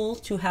helpful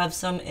to have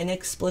some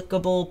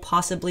inexplicable,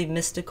 possibly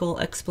mystical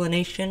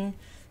explanation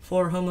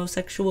for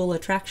homosexual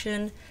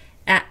attraction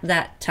at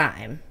that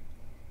time.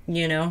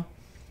 You know,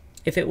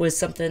 if it was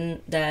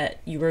something that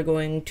you were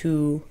going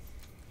to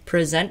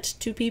present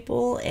to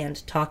people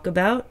and talk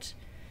about,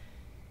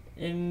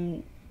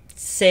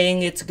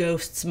 saying it's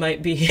ghosts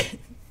might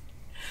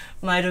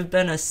have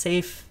been a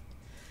safe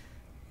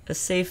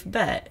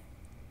bet,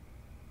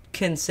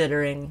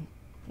 considering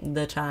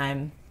the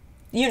time.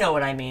 You know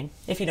what I mean,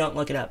 if you don't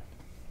look it up.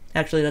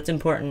 Actually, that's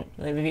important.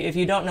 If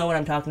you don't know what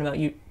I'm talking about,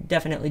 you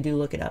definitely do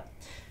look it up.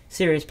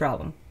 Serious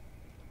problem.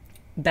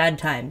 Bad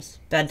times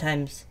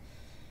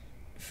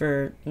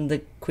for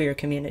the queer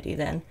community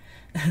then.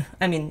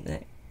 I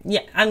mean,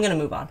 yeah, I'm gonna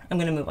move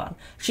on.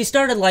 She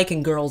started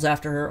liking girls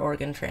after her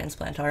organ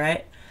transplant, all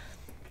right?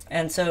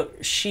 And so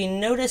she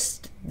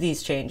noticed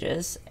these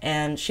changes,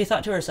 and she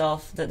thought to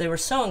herself that they were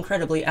so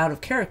incredibly out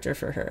of character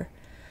for her.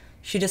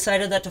 She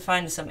decided that to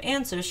find some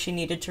answers, she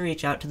needed to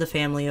reach out to the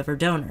family of her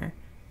donor.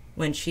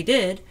 When she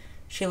did,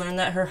 she learned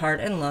that her heart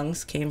and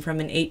lungs came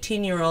from an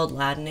 18-year-old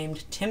lad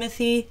named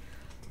Timothy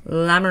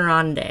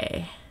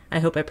Lamirande. I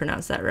hope I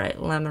pronounced that right,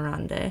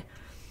 Lamirande,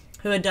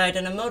 who had died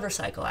in a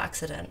motorcycle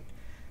accident.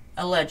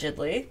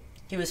 Allegedly,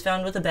 he was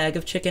found with a bag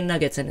of chicken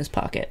nuggets in his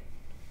pocket,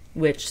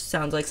 which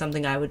sounds like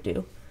something I would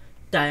do.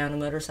 Die on a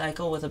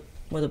motorcycle with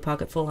a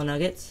pocket full of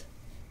nuggets.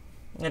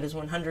 That is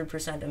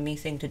 100% a me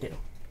thing to do.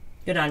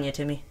 Good on you,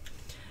 Timmy.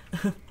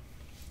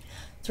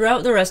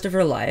 Throughout the rest of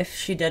her life,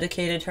 she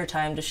dedicated her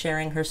time to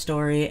sharing her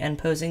story and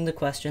posing the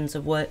questions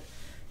of what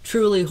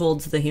truly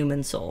holds the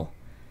human soul.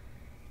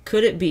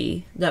 Could it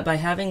be that by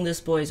having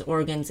this boy's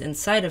organs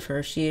inside of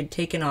her, she had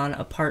taken on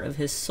a part of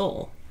his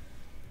soul?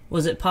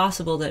 Was it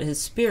possible that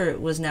his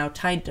spirit was now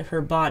tied to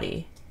her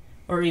body,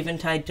 or even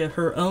tied to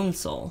her own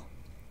soul?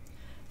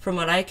 From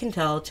what I can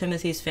tell,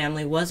 Timothy's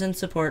family was in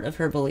support of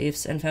her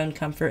beliefs and found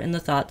comfort in the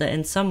thought that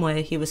in some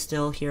way he was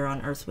still here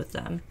on Earth with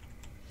them.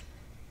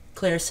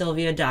 Claire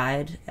Sylvia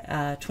died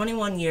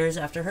 21 years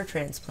after her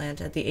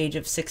transplant at the age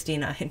of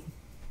 69.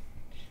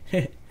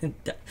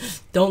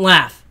 Don't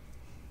laugh.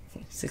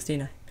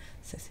 69.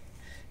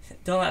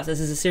 Don't laugh, this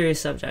is a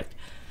serious subject.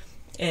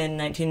 In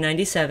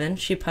 1997,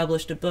 she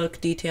published a book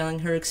detailing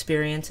her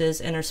experiences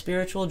and her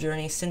spiritual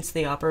journey since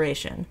the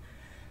operation.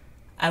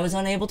 I was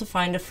unable to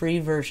find a free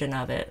version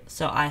of it,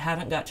 so I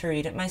haven't got to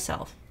read it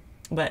myself.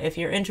 But if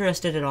you're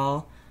interested at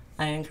all,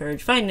 I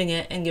encourage finding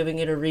it and giving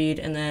it a read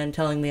and then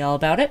telling me all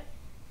about it.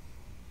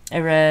 I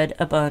read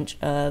a bunch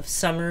of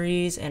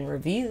summaries and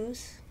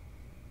reviews,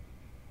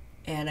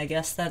 and I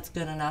guess that's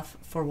good enough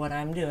for what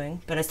I'm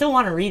doing. But I still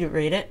want to read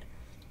it.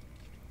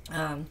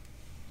 And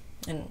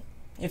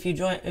if you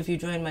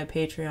join my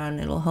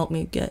Patreon, it'll help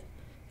me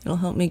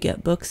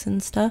get books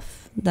and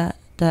stuff that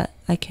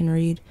I can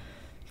read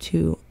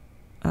to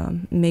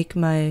make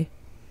my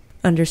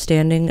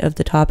understanding of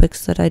the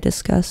topics that I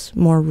discuss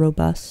more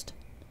robust.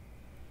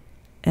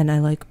 And I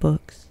like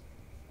books,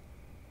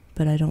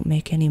 but I don't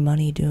make any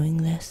money doing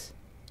this,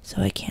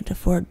 so I can't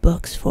afford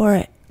books for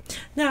it.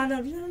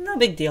 No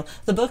big deal.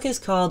 The book is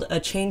called A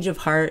Change of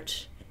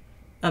Heart,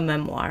 a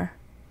Memoir.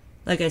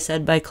 Like I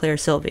said, by Claire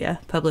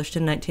Sylvia, published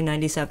in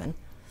 1997.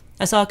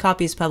 I saw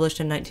copies published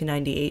in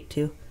 1998,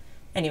 too.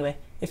 Anyway,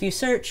 if you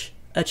search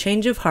A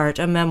Change of Heart,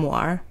 a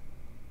Memoir,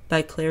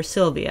 by Claire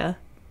Sylvia,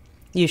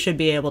 you should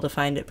be able to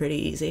find it pretty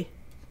easy.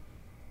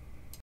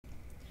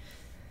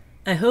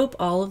 I hope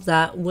all of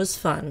that was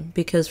fun,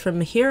 because from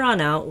here on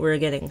out, we're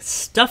getting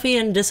stuffy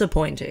and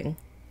disappointing.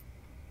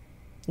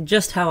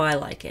 Just how I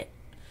like it.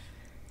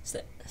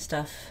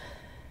 Stuff.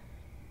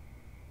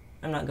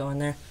 I'm not going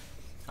there.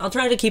 I'll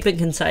try to keep it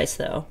concise,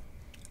 though.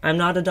 I'm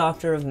not a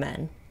doctor of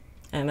men.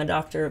 I am a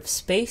doctor of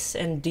space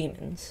and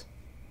demons.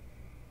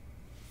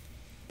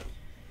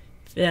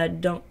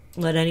 Don't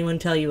let anyone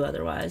tell you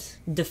otherwise.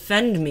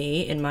 Defend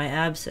me in my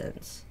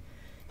absence.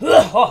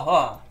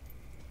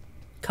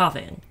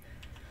 Coughing.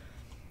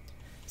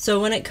 So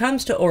when it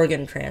comes to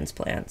organ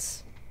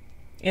transplants,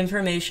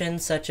 information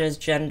such as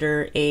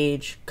gender,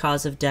 age,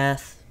 cause of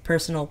death,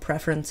 personal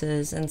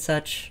preferences, and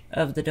such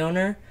of the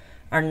donor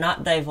are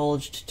not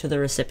divulged to the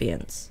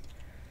recipients,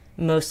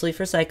 mostly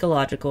for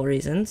psychological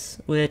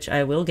reasons, which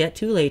I will get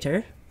to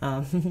later.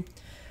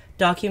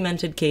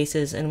 Documented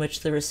cases in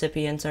which the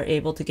recipients are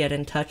able to get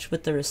in touch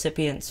with the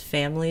recipients'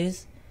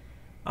 families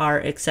are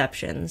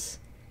exceptions,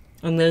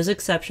 and those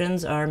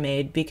exceptions are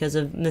made because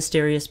of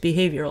mysterious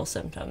behavioral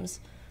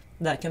symptoms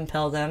that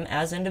compel them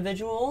as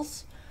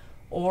individuals,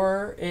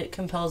 or it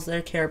compels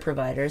their care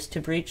providers to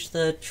breach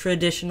the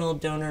traditional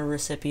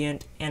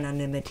donor-recipient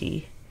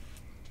anonymity.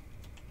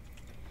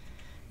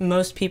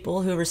 Most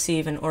people who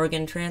receive an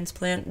organ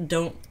transplant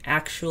don't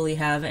actually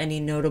have any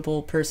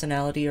notable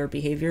personality or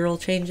behavioral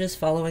changes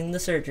following the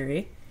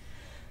surgery.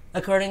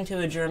 According to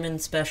a German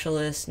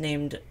specialist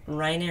named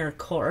Rainer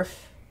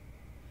Korf,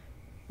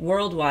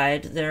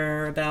 worldwide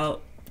there are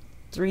about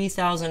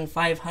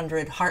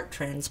 3,500 heart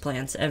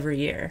transplants every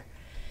year.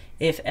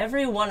 If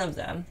every one of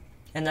them,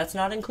 and that's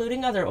not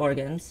including other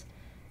organs,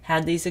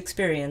 had these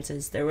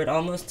experiences, there would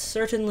almost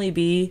certainly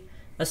be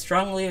a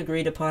strongly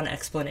agreed upon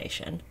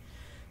explanation.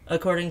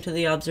 According to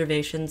the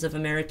observations of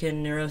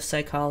American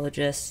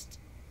neuropsychologist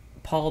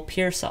Paul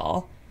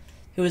Pearsall,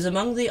 who is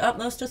among the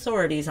utmost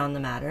authorities on the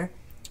matter,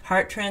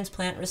 heart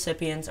transplant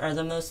recipients are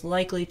the most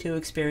likely to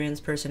experience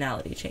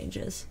personality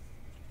changes.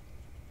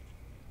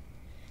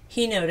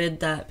 He noted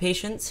that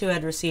patients who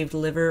had received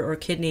liver or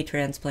kidney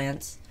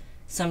transplants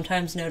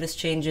sometimes noticed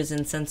changes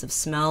in sense of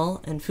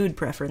smell and food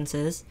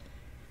preferences,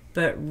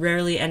 but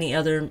rarely any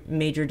other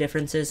major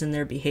differences in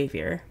their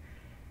behavior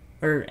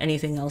or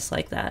anything else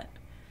like that.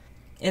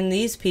 In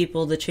these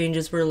people, the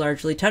changes were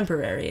largely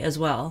temporary as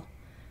well,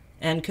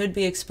 and could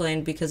be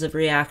explained because of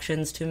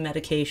reactions to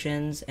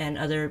medications and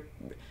other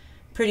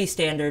pretty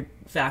standard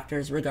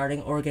factors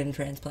regarding organ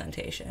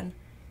transplantation.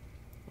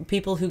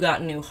 People who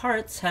got new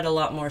hearts had a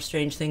lot more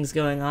strange things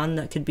going on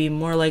that could be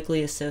more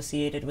likely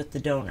associated with the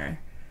donor.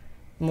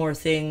 More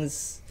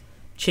things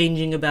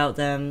changing about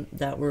them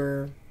that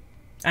were,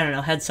 I don't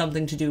know, had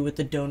something to do with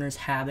the donor's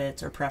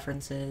habits or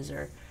preferences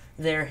or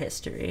their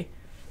history.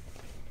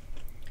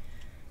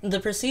 The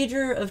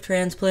procedure of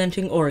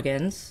transplanting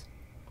organs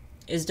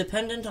is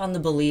dependent on the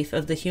belief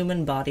of the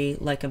human body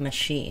like a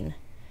machine.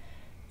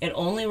 It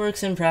only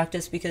works in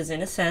practice because,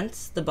 in a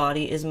sense, the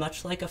body is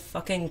much like a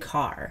fucking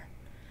car.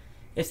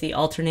 If the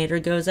alternator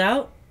goes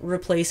out,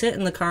 replace it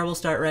and the car will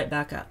start right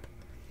back up.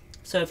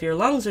 So if your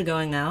lungs are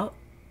going out,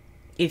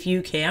 if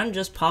you can,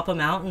 just pop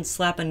them out and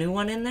slap a new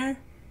one in there,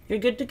 you're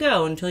good to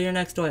go until your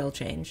next oil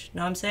change.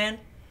 Know what I'm saying?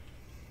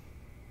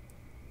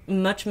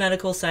 Much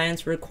medical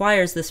science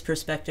requires this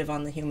perspective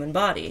on the human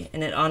body,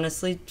 and it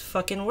honestly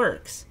fucking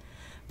works.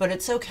 But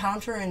it's so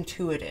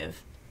counterintuitive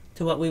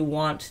to what we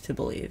want to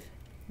believe,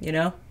 you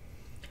know?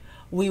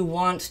 We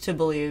want to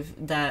believe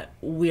that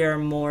we are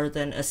more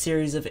than a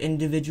series of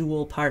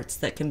individual parts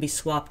that can be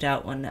swapped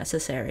out when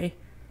necessary.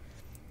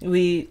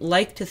 We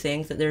like to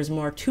think that there's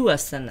more to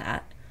us than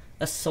that,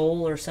 a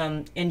soul or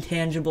some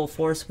intangible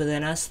force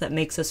within us that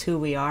makes us who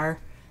we are,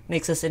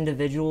 makes us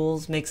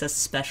individuals, makes us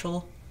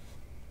special.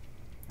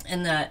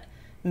 And that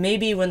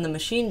maybe when the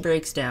machine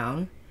breaks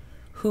down,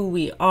 who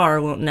we are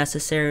won't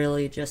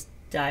necessarily just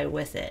die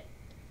with it.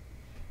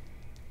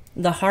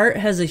 The heart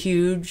has a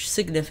huge,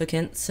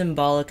 significant,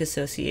 symbolic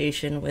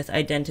association with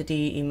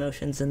identity,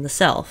 emotions, and the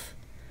self.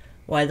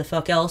 Why the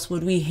fuck else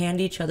would we hand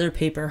each other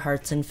paper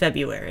hearts in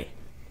February?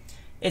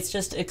 It's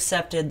just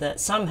accepted that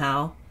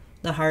somehow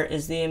the heart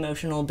is the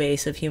emotional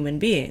base of human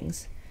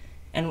beings,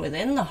 and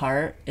within the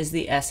heart is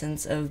the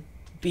essence of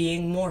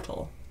being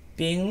mortal,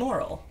 being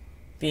moral,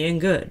 being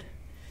good,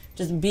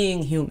 just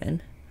being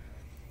human.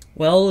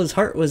 Well, his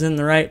heart was in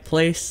the right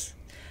place.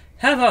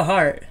 Have a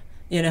heart,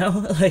 you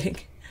know?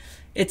 Like,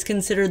 it's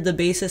considered the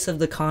basis of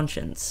the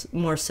conscience,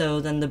 more so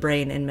than the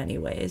brain in many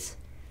ways.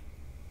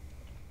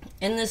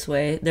 In this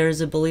way, there is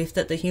a belief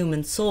that the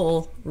human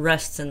soul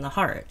rests in the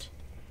heart.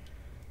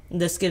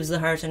 This gives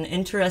the heart an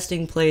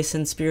interesting place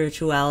in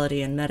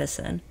spirituality and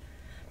medicine,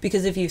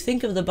 because if you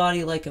think of the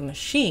body like a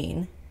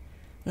machine,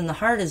 then the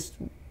heart is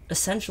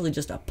essentially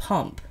just a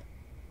pump,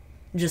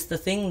 just the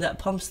thing that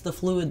pumps the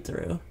fluid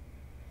through.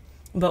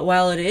 But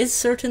while it is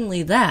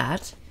certainly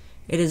that,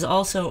 it is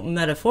also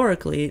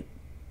metaphorically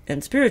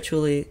and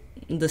spiritually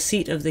the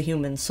seat of the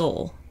human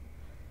soul.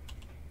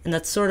 And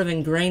that's sort of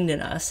ingrained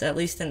in us, at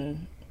least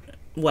in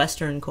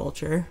Western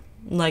culture.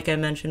 Like I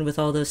mentioned with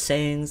all those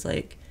sayings,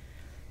 like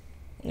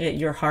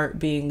your heart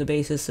being the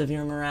basis of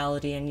your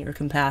morality and your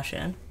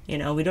compassion. You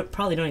know, we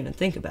probably don't even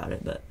think about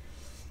it, but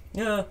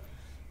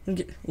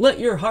let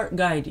your heart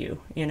guide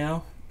you, you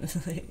know?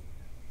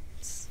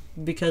 It's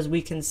because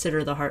we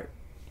consider the heart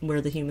where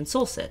the human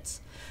soul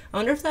sits. I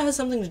wonder if that has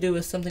something to do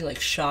with something like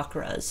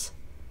chakras.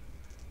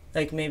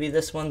 Like maybe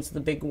this one's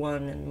the big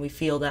one and we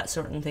feel that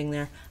certain thing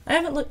there. I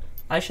haven't looked.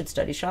 I should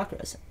study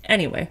chakras.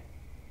 Anyway,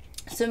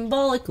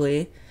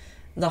 symbolically,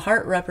 the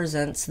heart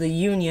represents the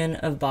union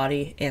of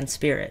body and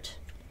spirit.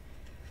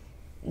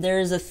 There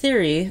is a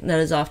theory that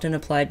is often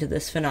applied to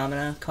this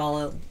phenomena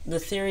called the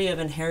theory of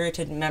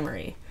inherited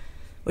memory,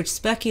 which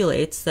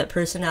speculates that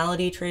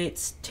personality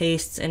traits,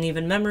 tastes, and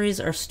even memories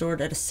are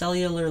stored at a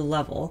cellular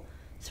level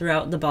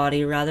throughout the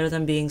body rather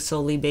than being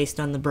solely based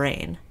on the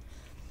brain.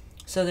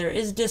 So there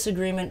is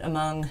disagreement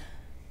among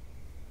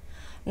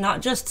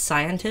not just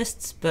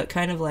scientists, but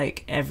kind of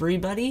like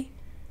everybody,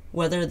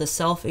 whether the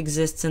self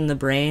exists in the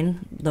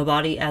brain, the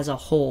body as a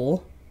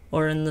whole,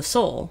 or in the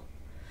soul.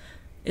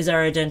 Is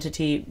our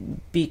identity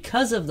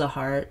because of the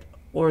heart,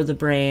 or the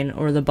brain,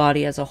 or the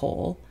body as a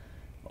whole?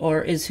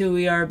 Or is who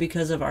we are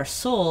because of our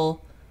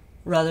soul,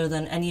 rather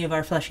than any of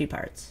our fleshy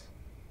parts?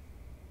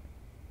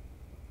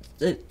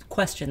 The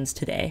questions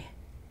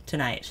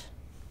tonight.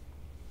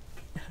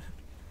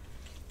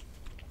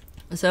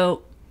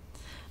 So,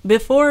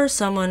 before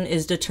someone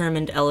is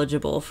determined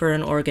eligible for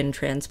an organ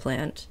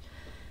transplant,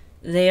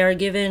 they are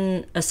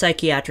given a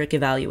psychiatric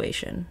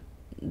evaluation.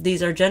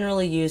 These are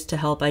generally used to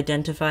help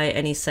identify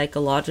any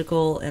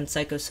psychological and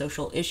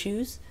psychosocial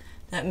issues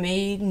that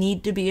may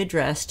need to be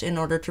addressed in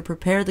order to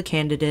prepare the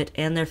candidate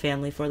and their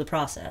family for the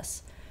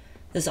process.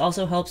 This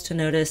also helps to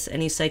notice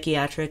any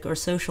psychiatric or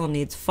social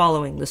needs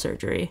following the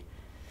surgery.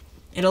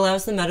 It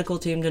allows the medical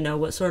team to know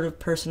what sort of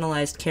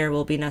personalized care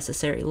will be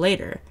necessary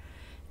later.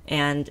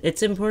 And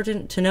it's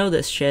important to know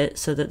this shit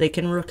so that they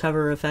can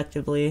recover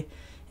effectively,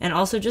 and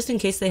also just in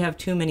case they have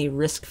too many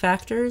risk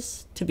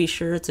factors, to be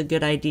sure it's a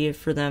good idea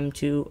for them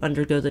to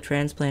undergo the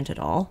transplant at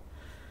all.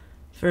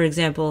 For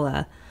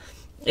example,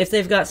 if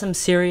they've got some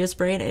serious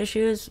brain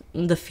issues,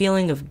 the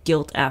feeling of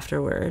guilt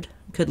afterward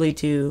could lead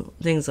to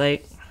things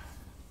like,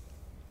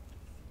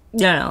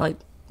 like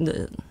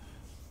the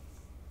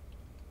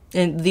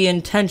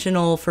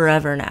intentional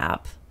forever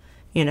nap,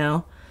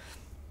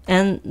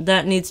 and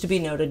that needs to be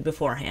noted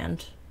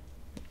beforehand.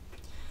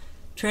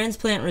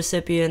 Transplant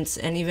recipients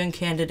and even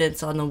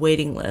candidates on the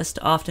waiting list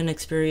often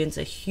experience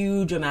a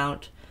huge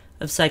amount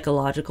of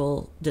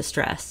psychological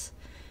distress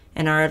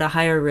and are at a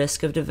higher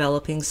risk of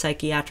developing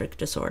psychiatric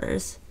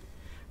disorders.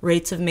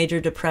 Rates of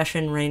major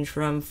depression range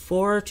from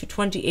 4 to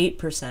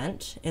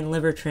 28% in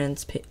liver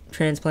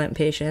transplant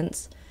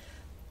patients,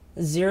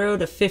 0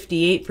 to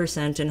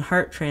 58% in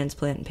heart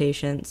transplant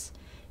patients,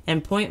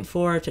 and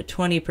 0.4 to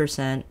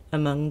 20%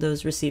 among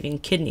those receiving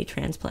kidney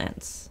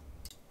transplants.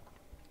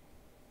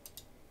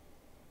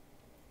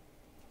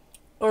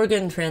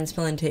 Organ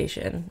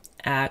transplantation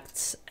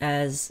acts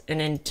as an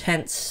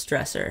intense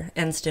stressor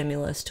and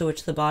stimulus to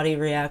which the body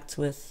reacts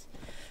with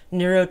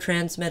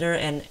neurotransmitter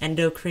and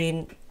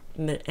endocrine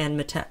and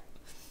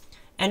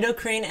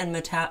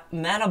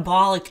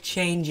metabolic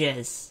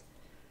changes.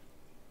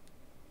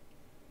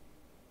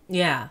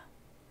 Yeah.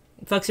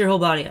 Fucks your whole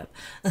body up.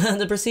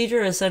 The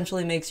procedure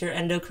essentially makes your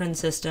endocrine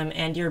system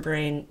and your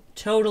brain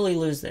totally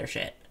lose their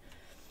shit.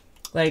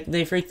 Like,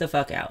 they freak the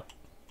fuck out.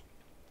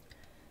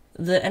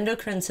 The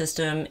endocrine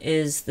system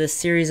is the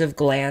series of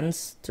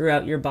glands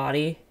throughout your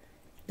body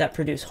that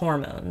produce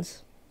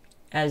hormones.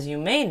 As you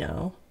may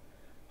know,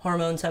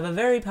 hormones have a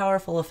very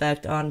powerful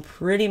effect on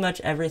pretty much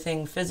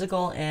everything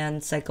physical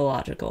and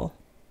psychological.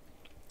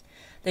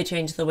 They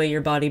change the way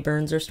your body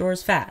burns or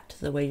stores fat,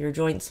 the way your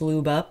joints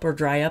lube up or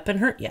dry up and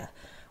hurt you,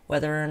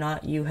 whether or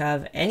not you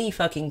have any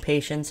fucking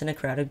patience in a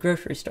crowded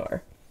grocery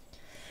store.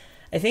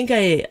 I think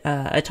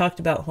I talked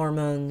about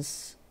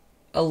hormones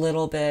a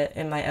little bit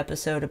in my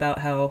episode about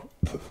how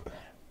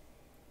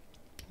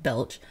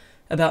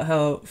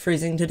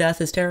freezing to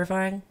death is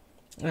terrifying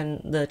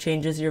and the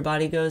changes your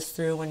body goes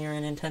through when you're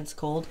in intense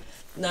cold.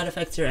 That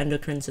affects your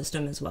endocrine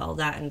system as well,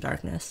 that and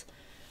darkness.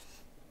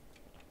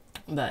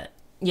 But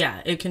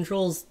yeah, it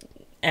controls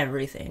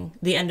everything.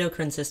 The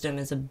endocrine system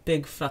is a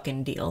big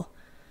fucking deal.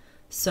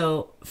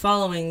 So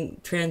following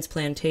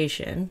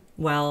transplantation,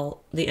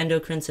 while the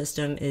endocrine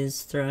system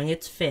is throwing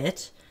its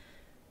fit,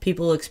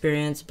 people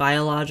experience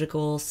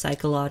biological,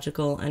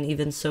 psychological, and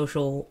even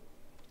social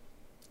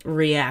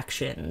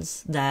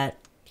reactions that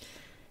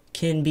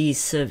can be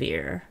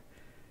severe.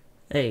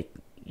 Like,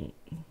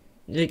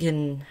 it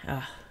can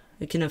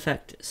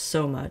affect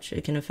so much.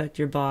 It can affect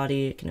your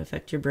body. It can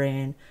affect your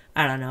brain.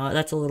 I don't know.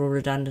 That's a little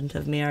redundant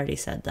of me. I already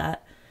said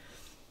that.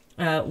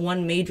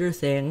 One major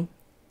thing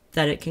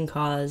that it can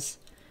cause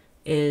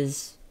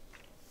is,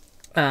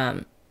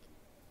 it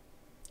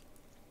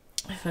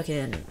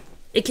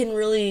can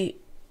really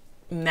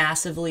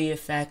massively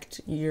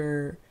affect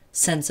your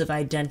sense of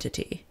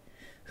identity,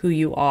 who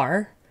you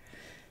are,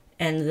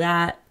 and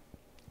that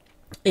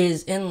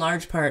is in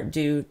large part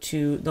due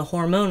to the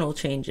hormonal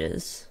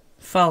changes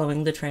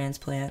following the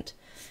transplant.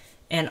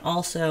 And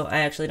also, I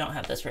actually don't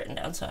have this written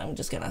down, so I'm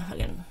just gonna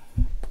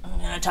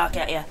talk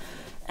at you.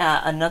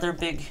 Another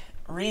big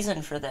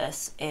reason for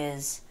this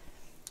is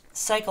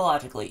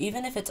psychologically,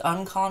 even if it's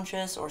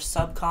unconscious or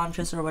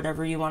subconscious or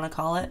whatever you want to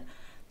call it,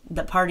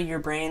 the part of your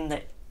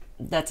brain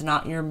that's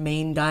not your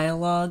main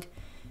dialogue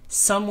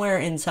somewhere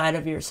inside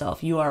of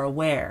yourself, you are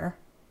aware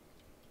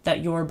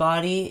that your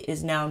body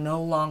is now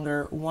no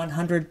longer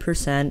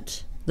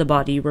 100% the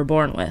body you were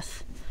born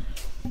with.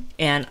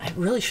 And I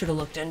really should have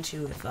looked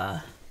into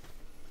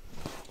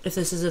if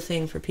this is a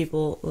thing for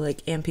people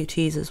like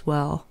amputees as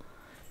well.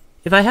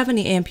 If I have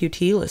any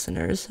amputee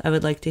listeners, I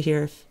would like to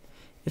hear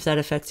if that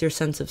affects your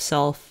sense of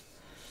self.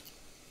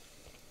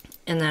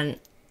 And then,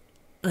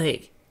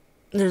 like,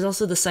 there's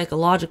also the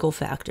psychological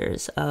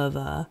factors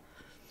of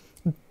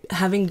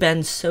having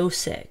been so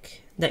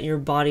sick that your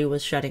body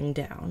was shutting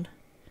down.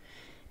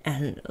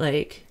 And,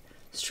 like,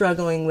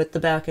 struggling with the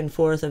back and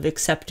forth of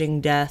accepting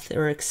death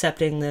or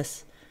accepting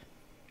this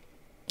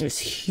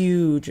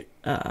huge,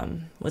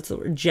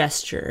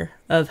 gesture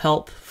of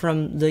help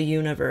from the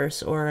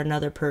universe or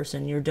another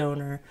person, your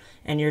donor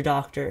and your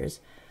doctors,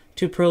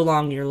 to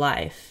prolong your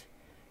life.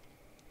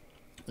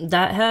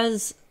 That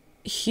has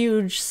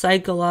huge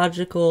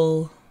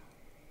psychological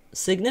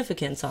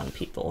significance on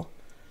people.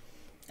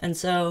 And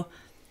so,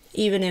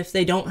 even if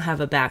they don't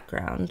have a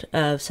background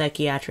of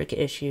psychiatric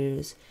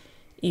issues,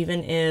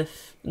 even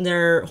if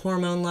their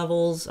hormone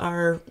levels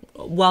are,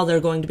 while they're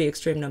going to be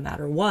extreme no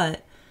matter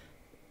what,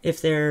 if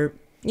they're,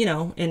 in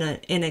an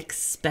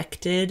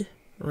unexpected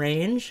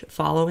range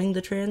following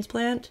the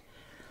transplant,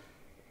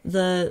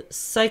 the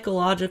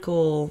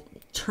psychological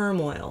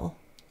turmoil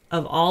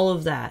of all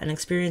of that and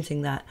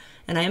experiencing that,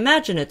 and I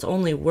imagine it's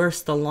only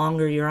worse the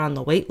longer you're on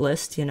the wait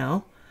list,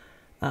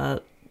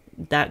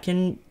 that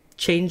can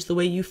change the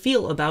way you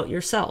feel about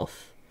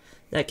yourself.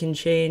 That can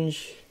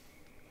change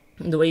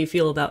the way you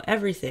feel about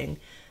everything.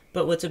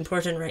 But what's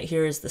important right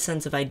here is the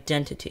sense of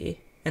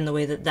identity and the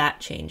way that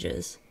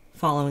changes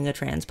following a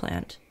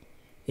transplant.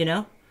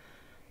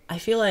 I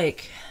feel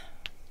like,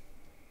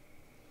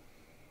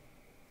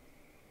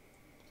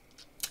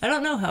 I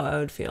don't know how I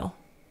would feel.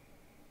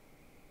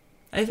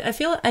 I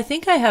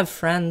think I have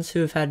friends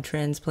who have had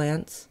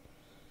transplants.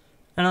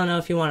 I don't know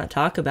if you want to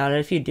talk about it.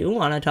 If you do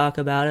want to talk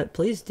about it,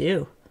 please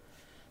do.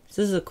 This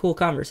is a cool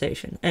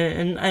conversation.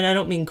 And I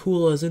don't mean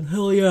cool as in,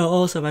 hell yeah,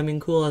 awesome. I mean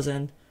cool as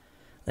in,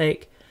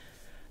 like,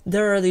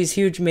 there are these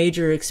huge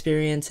major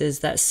experiences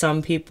that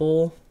some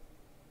people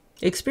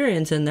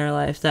experience in their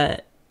life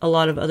that a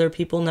lot of other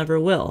people never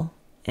will.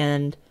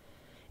 And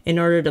in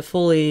order to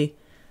fully,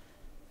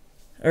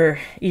 or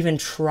even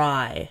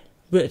try,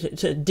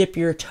 to dip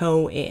your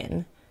toe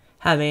in,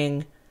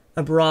 having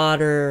a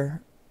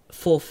broader,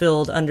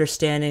 fulfilled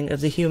understanding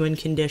of the human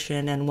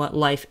condition and what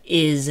life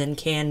is and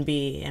can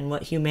be and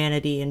what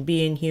humanity and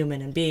being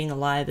human and being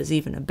alive is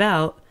even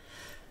about,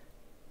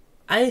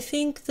 I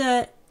think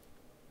that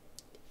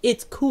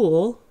it's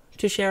cool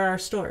to share our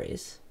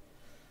stories.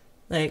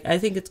 Like, I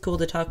think it's cool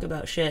to talk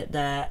about shit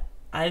that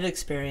I've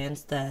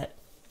experienced that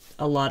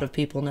a lot of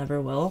people never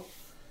will.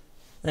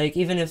 Like,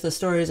 even if the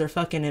stories are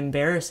fucking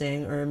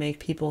embarrassing or make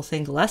people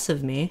think less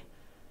of me,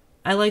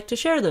 I like to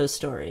share those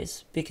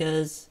stories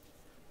because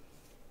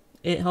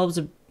it helps,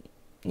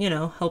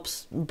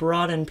 helps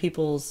broaden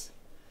people's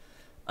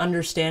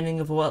understanding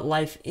of what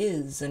life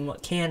is and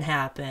what can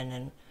happen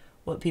and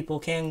what people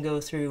can go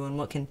through and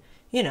what can,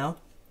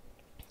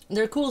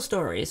 they're cool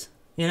stories,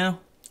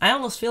 I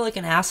almost feel like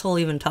an asshole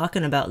even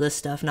talking about this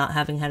stuff, not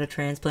having had a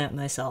transplant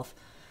myself.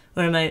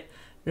 Or am I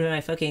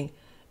fucking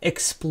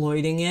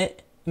exploiting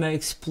it? Am I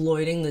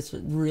exploiting this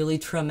really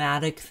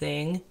traumatic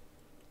thing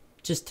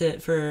just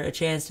for a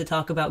chance to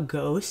talk about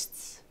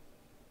ghosts?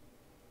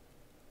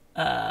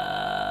 No,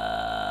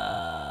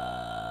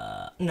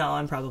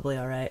 I'm probably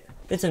alright.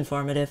 It's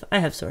informative. I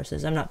have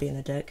sources. I'm not being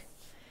a dick.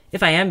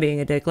 If I am being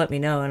a dick, let me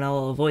know and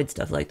I'll avoid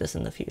stuff like this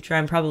in the future.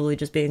 I'm probably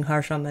just being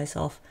harsh on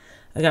myself.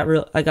 I got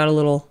a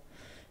little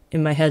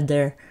in my head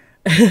there.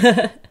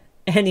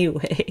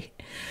 Anyway,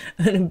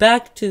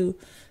 back to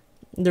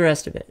the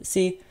rest of it.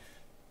 See,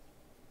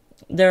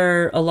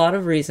 there are a lot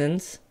of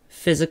reasons,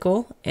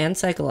 physical and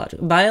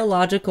psychological,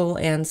 biological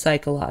and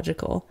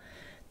psychological,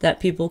 that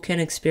people can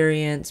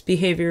experience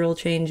behavioral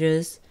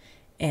changes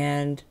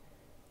and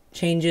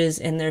changes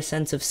in their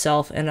sense of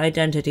self and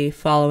identity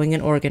following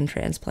an organ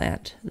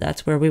transplant.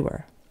 That's where we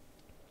were.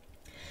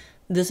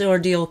 This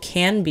ordeal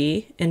can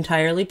be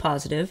entirely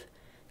positive,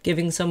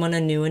 giving someone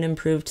a new and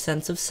improved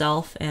sense of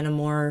self and a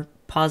more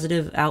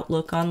positive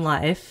outlook on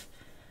life,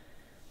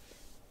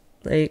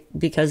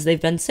 because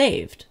they've been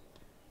saved.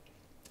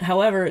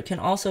 However, it can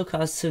also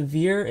cause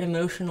severe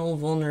emotional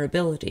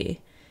vulnerability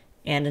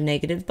and a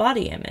negative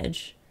body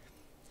image,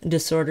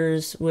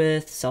 disorders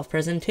with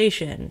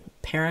self-presentation,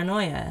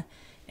 paranoia,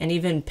 and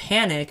even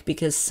panic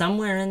because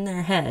somewhere in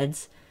their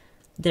heads,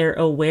 they're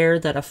aware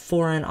that a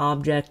foreign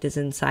object is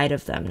inside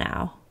of them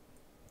now.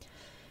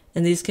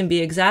 And these can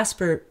be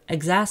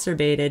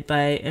exacerbated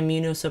by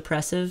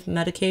immunosuppressive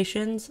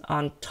medications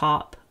on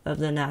top of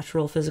the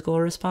natural physical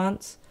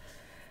response.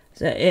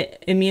 So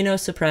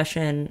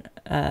immunosuppression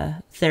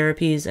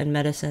therapies and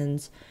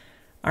medicines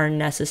are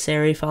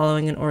necessary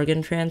following an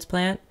organ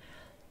transplant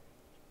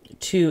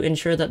to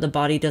ensure that the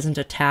body doesn't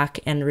attack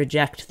and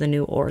reject the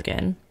new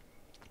organ.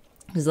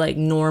 Because, like,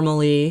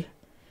 normally,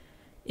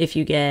 if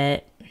you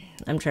get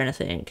I'm trying to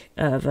think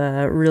of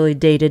a really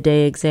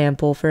day-to-day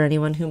example for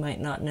anyone who might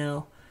not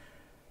know.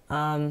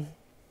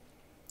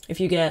 If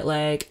you get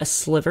like a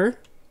sliver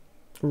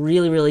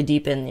really, really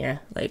deep in you,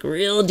 like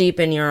real deep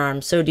in your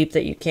arm, so deep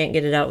that you can't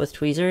get it out with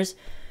tweezers,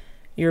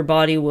 your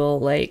body will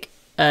like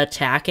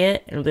attack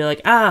it and be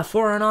like,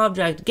 foreign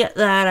object, get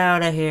that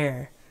out of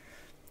here.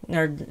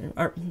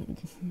 Our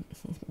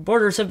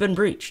borders have been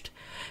breached.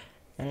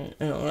 And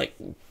like,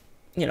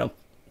 you know,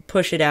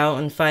 push it out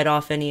and fight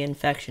off any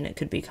infection it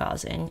could be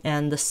causing.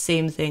 And the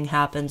same thing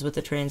happens with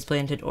a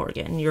transplanted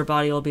organ. Your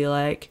body will be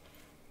like,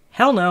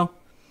 hell no.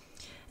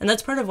 And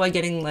that's part of why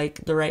getting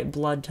like the right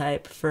blood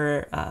type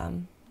for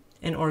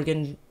an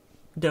organ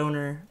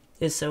donor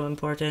is so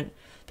important.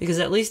 Because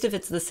at least if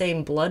it's the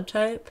same blood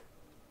type,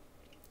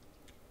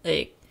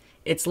 like,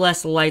 it's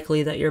less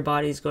likely that your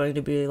body's going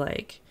to be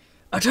like,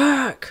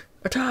 attack,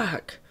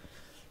 attack.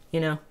 You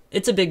know,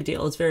 it's a big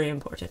deal. It's very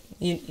important.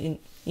 You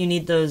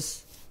need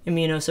those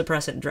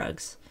immunosuppressant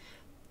drugs.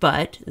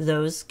 But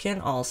those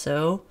can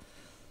also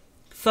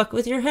fuck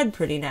with your head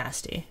pretty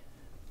nasty.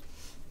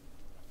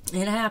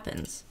 It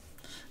happens.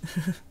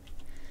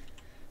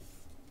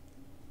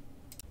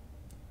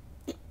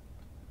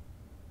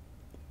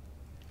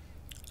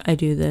 I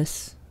do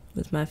this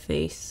with my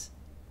face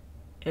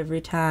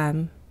every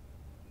time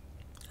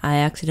I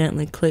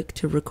accidentally click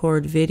to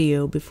record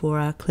video before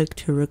I click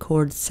to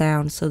record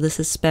sound. So this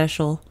is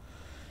special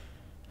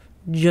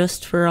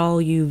just for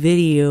all you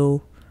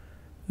video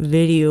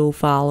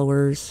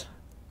followers.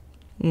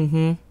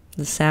 The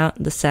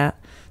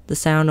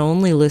sound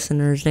only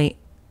listeners,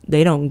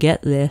 they don't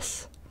get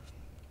this.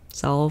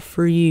 It's all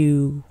for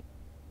you.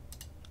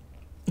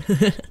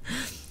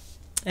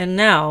 And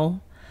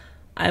now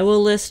I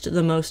will list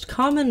the most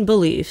common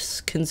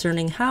beliefs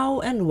concerning how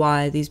and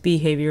why these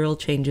behavioral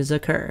changes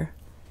occur.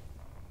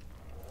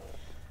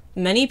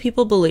 Many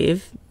people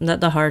believe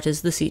that the heart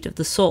is the seat of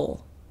the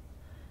soul.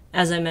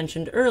 As I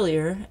mentioned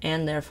earlier,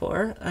 and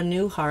therefore, a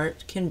new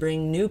heart can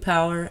bring new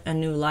power and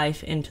new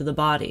life into the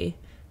body,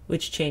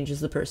 which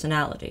changes the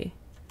personality.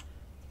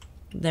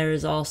 There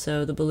is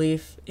also the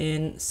belief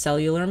in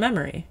cellular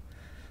memory.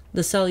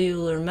 The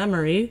cellular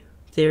memory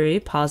theory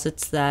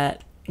posits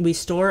that we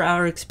store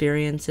our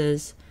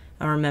experiences,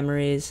 our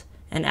memories,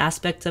 and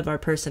aspects of our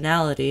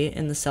personality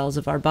in the cells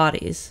of our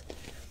bodies.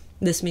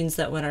 This means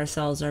that when our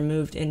cells are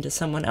moved into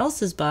someone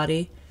else's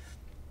body,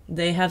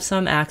 they have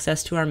some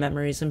access to our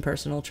memories and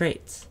personal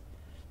traits.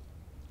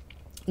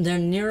 The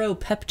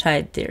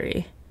neuropeptide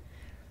theory.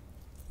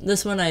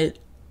 This one I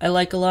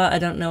like a lot. I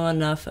don't know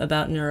enough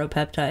about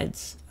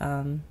neuropeptides,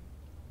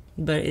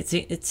 but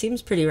it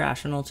seems pretty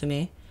rational to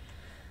me.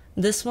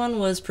 This one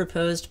was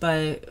proposed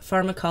by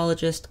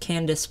pharmacologist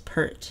Candace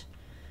Pert,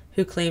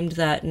 who claimed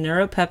that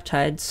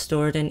neuropeptides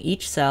stored in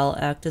each cell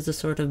act as a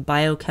sort of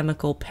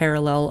biochemical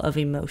parallel of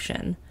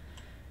emotion.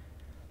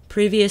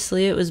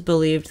 Previously, it was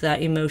believed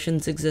that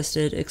emotions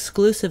existed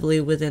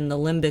exclusively within the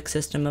limbic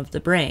system of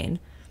the brain,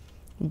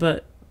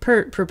 but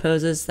Pert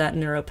proposes that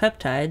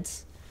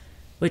neuropeptides,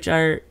 which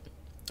are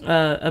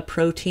a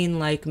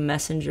protein-like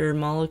messenger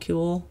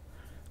molecule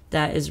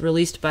that is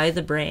released by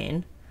the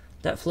brain,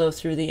 that flow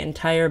through the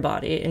entire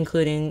body,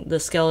 including the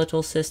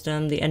skeletal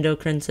system, the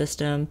endocrine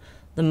system,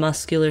 the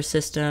muscular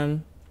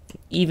system,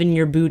 even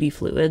your booty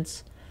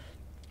fluids,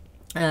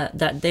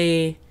 that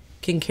they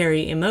can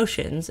carry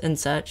emotions and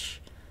such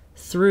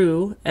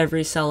through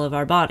every cell of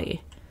our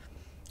body.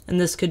 And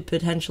this could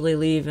potentially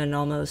leave an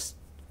almost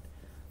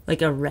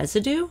like a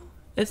residue,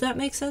 if that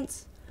makes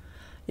sense.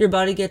 Your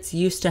body gets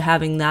used to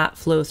having that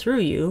flow through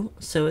you,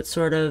 so it's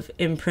sort of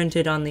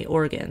imprinted on the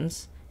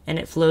organs, and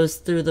it flows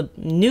through the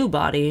new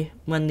body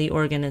when the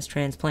organ is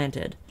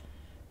transplanted.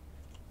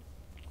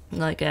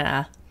 Like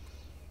how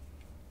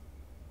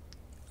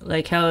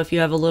if you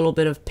have a little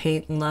bit of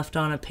paint left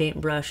on a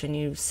paintbrush and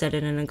you set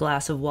it in a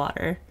glass of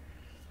water,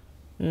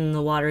 and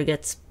the water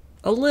gets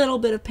a little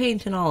bit of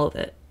paint in all of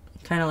it.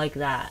 Kind of like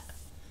that.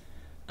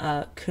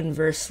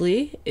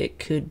 Conversely, it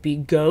could be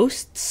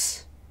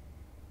ghosts.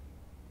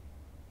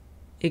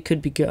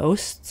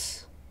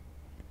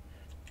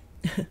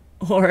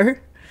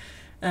 Or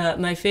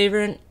my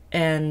favorite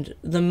and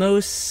the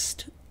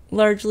most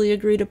largely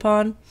agreed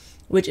upon,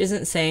 which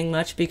isn't saying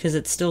much because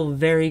it's still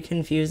very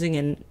confusing,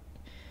 and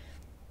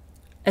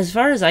as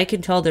far as I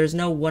can tell, there's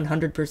no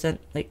 100%,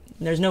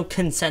 there's no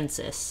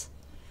consensus.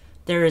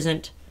 There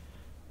isn't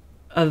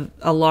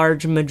a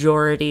large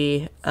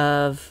majority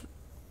of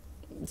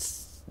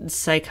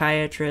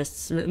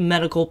psychiatrists,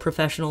 medical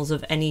professionals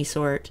of any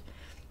sort,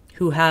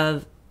 who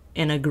have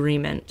an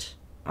agreement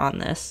on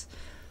this.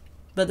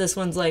 But this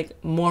one's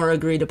more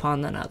agreed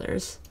upon than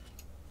others.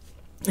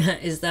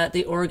 Is that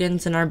the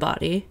organs in our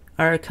body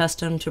are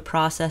accustomed to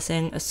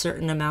processing a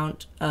certain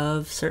amount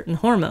of certain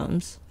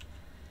hormones.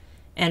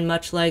 And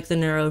much like the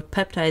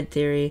neuropeptide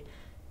theory,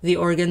 the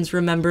organs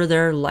remember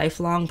their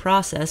lifelong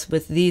process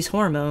with these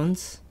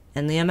hormones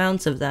and the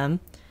amounts of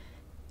them,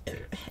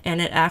 and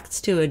it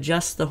acts to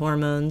adjust the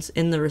hormones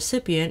in the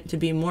recipient to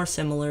be more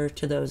similar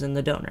to those in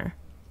the donor.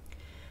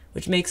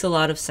 Which makes a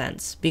lot of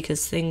sense,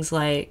 because things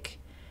like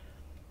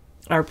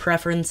our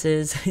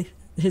preferences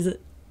is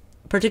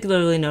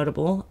particularly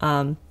notable.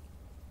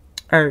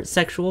 Our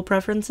sexual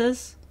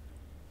preferences.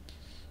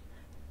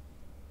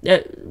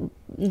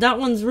 That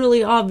one's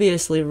really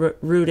obviously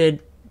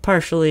rooted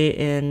partially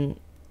in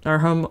our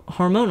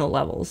hormonal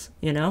levels,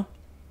 you know?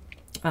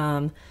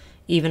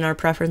 Even our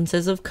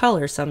preferences of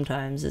color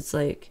sometimes. It's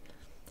like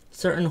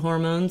certain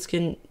hormones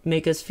can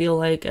make us feel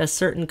like a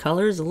certain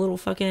color is a little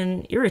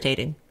fucking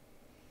irritating.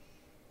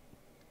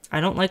 I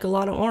don't like a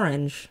lot of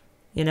orange,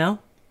 you know?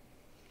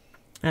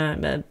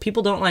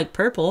 People don't like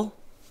purple.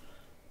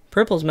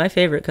 Purple's my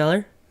favorite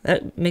color.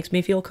 That makes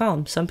me feel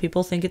calm. Some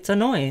people think it's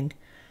annoying.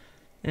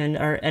 And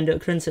our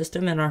endocrine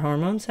system and our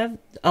hormones have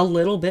a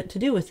little bit to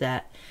do with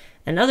that.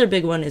 Another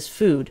big one is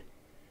food.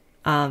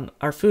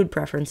 Our food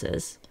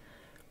preferences.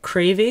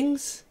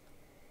 Cravings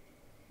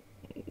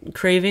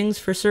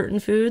for certain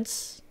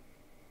foods.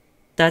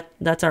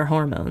 That's our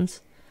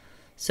hormones.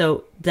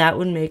 So that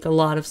would make a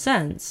lot of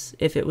sense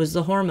if it was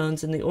the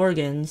hormones in the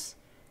organs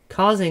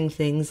causing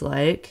things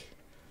like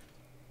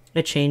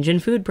a change in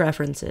food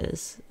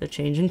preferences, a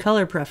change in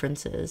color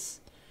preferences,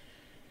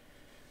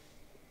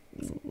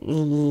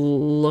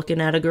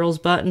 looking at a girl's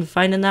butt and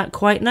finding that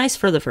quite nice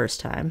for the first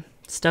time.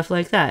 Stuff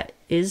like that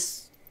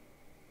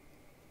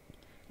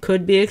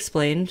could be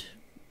explained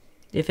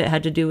if it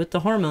had to do with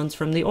the hormones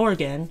from the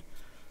organ,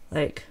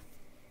 like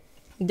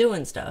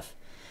doing stuff.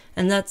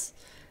 And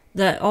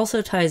that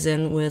also ties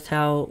in with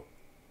how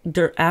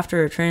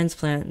after a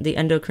transplant, the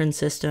endocrine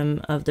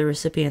system of the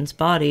recipient's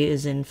body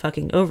is in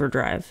fucking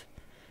overdrive.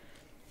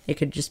 It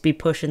could just be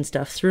pushing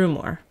stuff through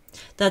more.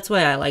 That's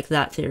why I like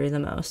that theory the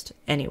most,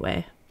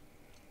 anyway.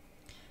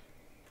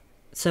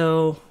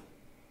 So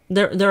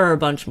there are a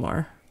bunch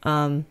more.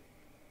 In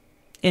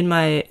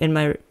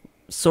my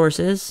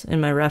sources,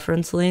 in my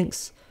reference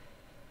links,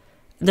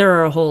 there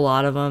are a whole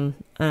lot of them.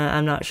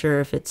 I'm not sure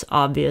if it's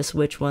obvious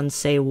which ones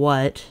say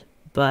what,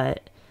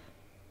 but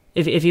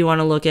if you want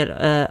to look at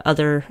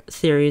other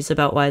theories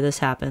about why this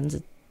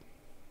happens,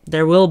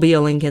 there will be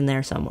a link in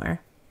there somewhere.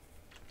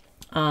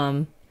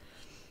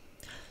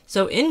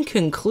 So in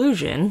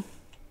conclusion,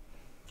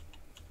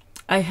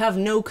 I have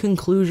no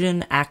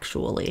conclusion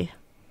actually.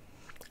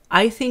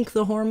 I think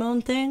the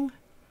hormone thing,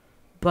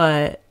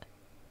 but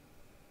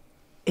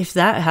if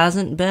that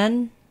hasn't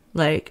been,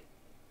 like,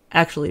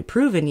 actually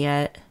proven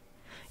yet,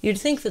 you'd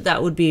think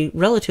that would be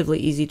relatively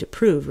easy to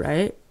prove,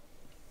 right?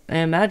 I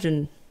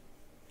imagine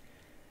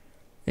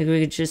like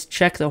we could just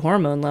check the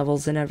hormone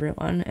levels in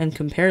everyone and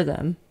compare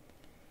them.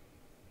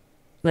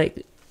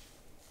 Like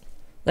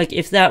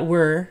if that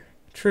were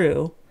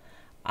true,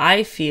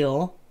 I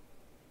feel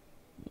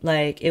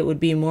like it would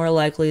be more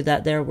likely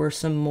that there were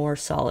some more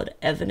solid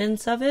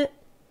evidence of it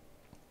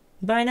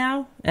by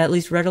now, at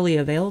least readily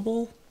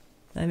available.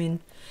 I mean,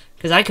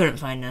 because I couldn't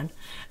find none.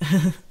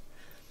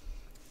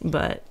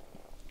 But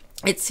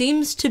it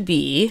seems to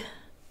be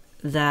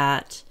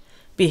that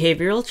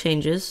behavioral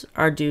changes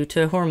are due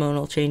to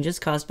hormonal changes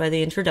caused by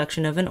the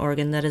introduction of an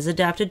organ that is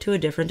adapted to a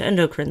different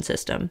endocrine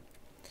system.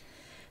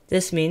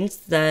 This means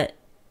that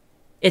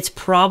it's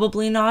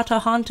probably not a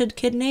haunted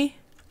kidney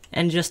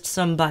and just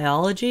some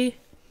biology.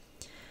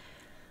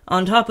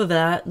 On top of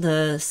that,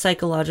 the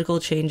psychological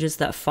changes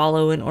that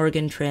follow an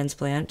organ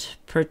transplant,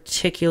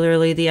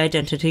 particularly the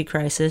identity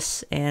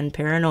crisis and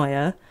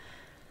paranoia,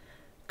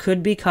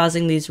 could be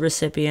causing these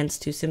recipients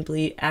to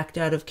simply act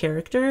out of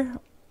character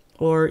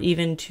or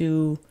even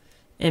to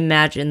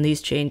imagine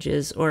these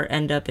changes or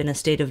end up in a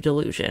state of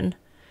delusion.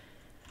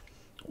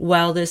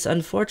 While this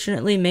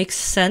unfortunately makes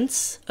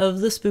sense of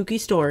the spooky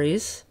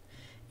stories,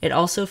 it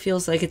also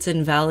feels like it's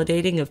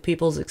invalidating of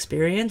people's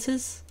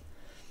experiences.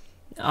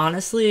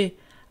 Honestly,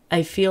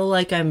 I feel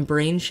like I'm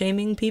brain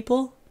shaming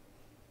people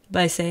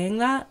by saying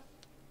that.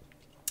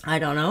 I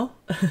don't know.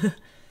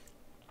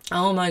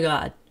 Oh my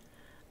God.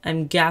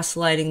 I'm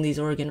gaslighting these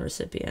organ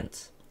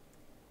recipients.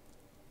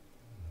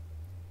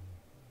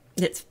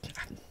 It's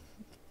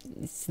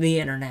the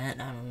internet.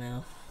 I don't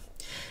know.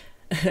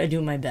 I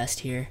do my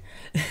best here.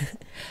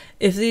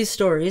 If these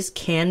stories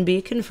can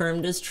be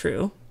confirmed as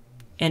true,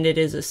 and it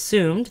is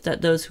assumed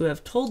that those who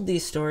have told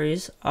these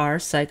stories are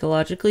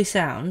psychologically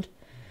sound,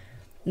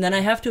 then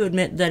I have to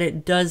admit that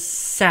it does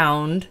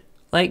sound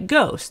like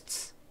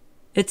ghosts.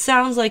 It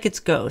sounds like it's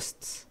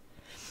ghosts.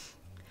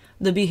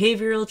 The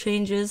behavioral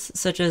changes,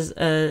 such as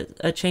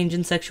a change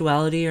in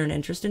sexuality or an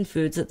interest in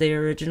foods that they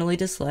originally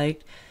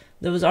disliked,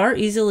 those are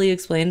easily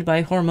explained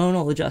by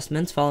hormonal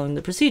adjustments following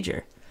the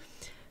procedure.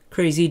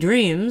 Crazy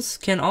dreams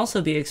can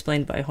also be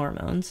explained by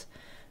hormones,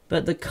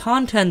 but the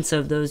contents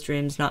of those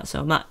dreams not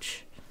so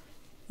much.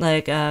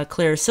 Like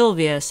Claire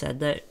Sylvia said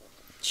that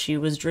she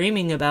was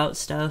dreaming about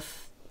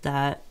stuff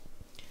that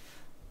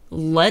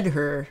led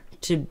her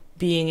to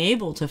being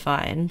able to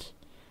find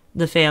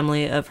the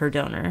family of her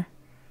donor.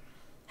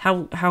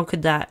 How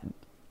could that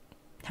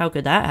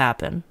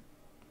happen?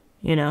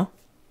 You know?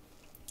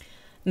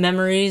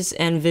 Memories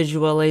and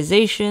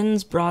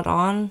visualizations brought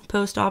on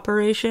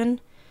post-operation,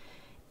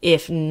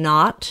 if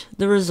not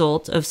the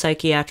result of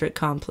psychiatric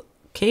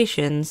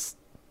complications,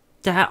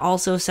 that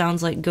also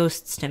sounds like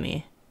ghosts to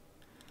me.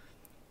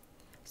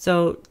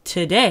 So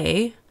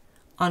today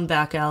on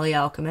BackAlley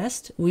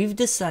Alchemist, we've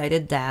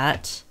decided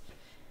that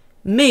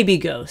maybe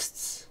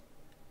ghosts.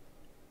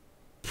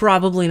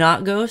 Probably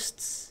not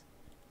ghosts.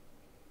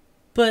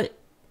 But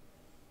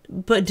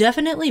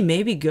definitely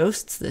maybe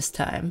ghosts this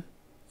time,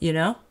 you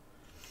know?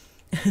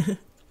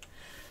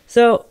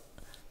 So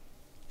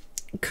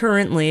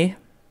currently,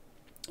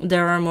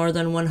 there are more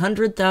than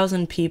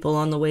 100,000 people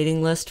on the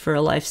waiting list for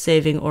a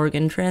life-saving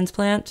organ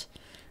transplant.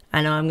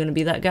 I know I'm going to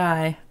be that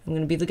guy. I'm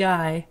going to be the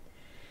guy.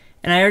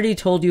 And I already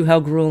told you how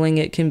grueling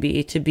it can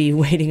be to be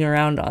waiting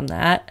around on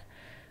that.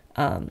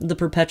 The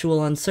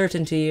perpetual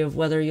uncertainty of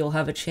whether you'll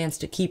have a chance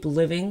to keep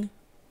living,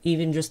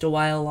 even just a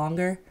while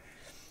longer.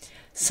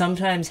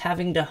 Sometimes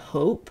having to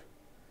hope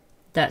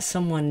that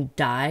someone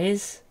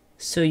dies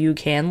so you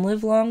can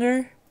live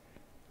longer.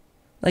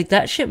 Like,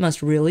 that shit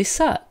must really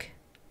suck.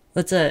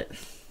 I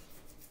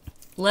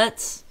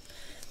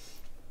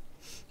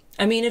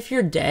mean, if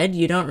you're dead,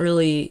 you don't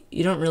really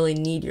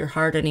need your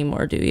heart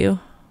anymore, do you?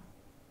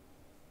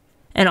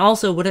 And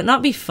also, would it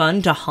not be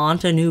fun to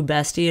haunt a new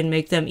bestie and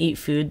make them eat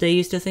food they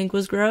used to think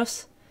was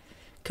gross?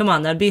 Come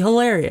on, that'd be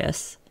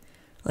hilarious.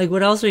 Like,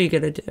 what else are you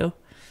gonna do?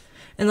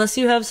 Unless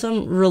you have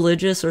some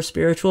religious or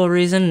spiritual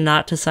reason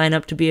not to sign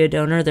up to be a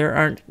donor, there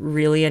aren't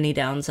really any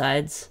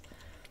downsides.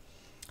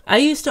 I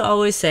used to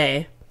always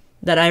say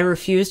that I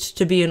refused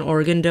to be an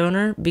organ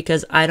donor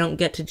because I don't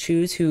get to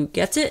choose who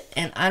gets it,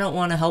 and I don't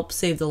want to help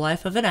save the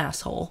life of an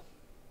asshole.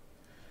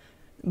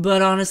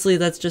 But honestly,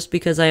 that's just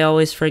because I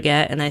always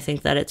forget, and I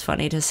think that it's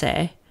funny to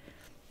say.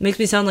 Makes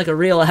me sound like a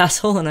real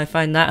asshole, and I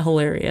find that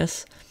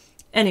hilarious.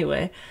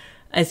 Anyway,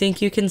 I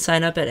think you can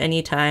sign up at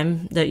any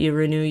time that you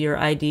renew your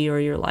ID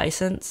or your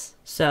license.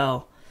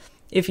 So,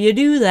 if you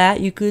do that,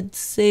 you could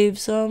save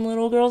some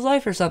little girl's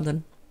life or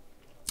something.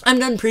 I'm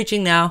done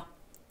preaching now.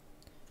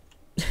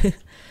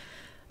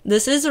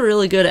 This is a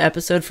really good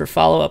episode for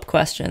follow-up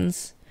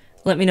questions.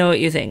 Let me know what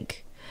you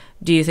think.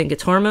 Do you think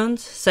it's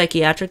hormones,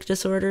 psychiatric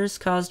disorders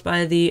caused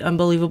by the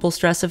unbelievable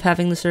stress of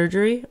having the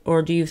surgery,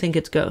 or do you think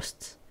it's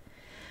ghosts?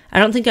 I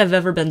don't think I've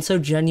ever been so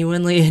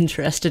genuinely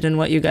interested in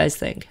what you guys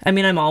think. I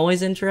mean, I'm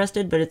always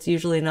interested, but it's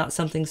usually not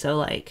something so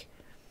like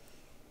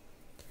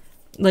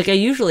I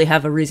usually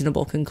have a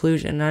reasonable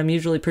conclusion. I'm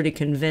usually pretty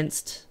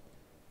convinced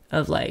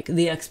of like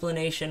the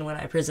explanation when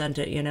I present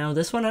it, you know?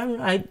 This one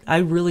I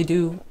really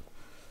do.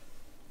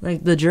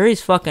 Like, the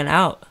jury's fucking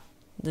out.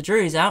 The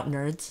jury's out,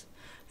 nerds.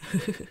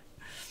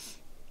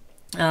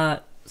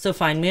 So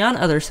find me on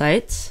other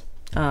sites.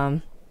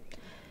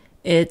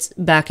 It's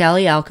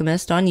BackAlley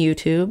Alchemist on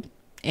YouTube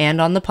and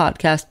on the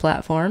podcast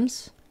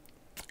platforms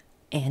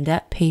and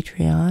at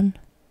Patreon.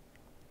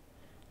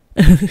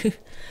 It's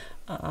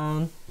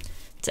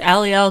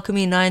Alley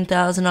Alchemy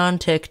 9000 on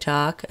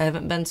TikTok. I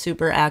haven't been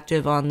super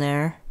active on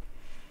there,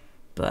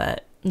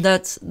 but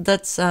that's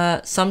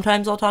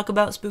sometimes I'll talk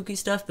about spooky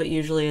stuff, but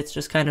usually it's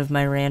just kind of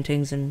my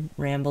rantings and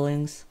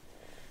ramblings.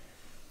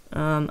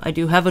 I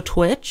do have a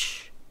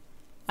Twitch.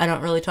 I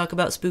don't really talk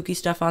about spooky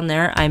stuff on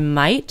there. I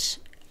might.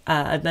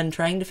 I've been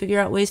trying to figure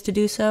out ways to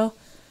do so,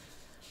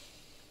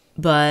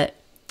 but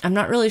I'm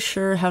not really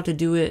sure how to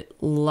do it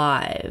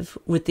live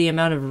with the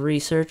amount of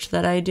research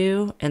that I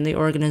do and the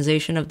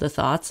organization of the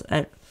thoughts.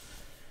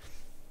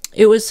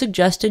 It was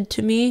suggested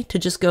to me to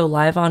just go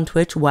live on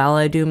Twitch while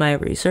I do my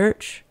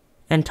research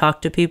and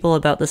talk to people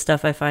about the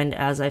stuff I find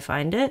as I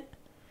find it.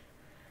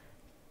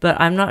 But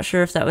I'm not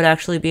sure if that would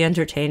actually be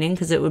entertaining,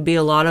 because it would be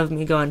a lot of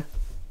me going,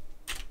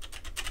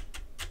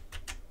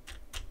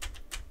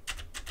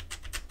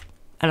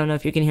 I don't know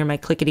if you can hear my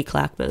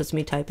clickety-clack, but it's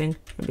me typing.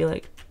 I'd be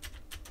like,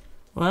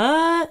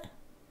 what?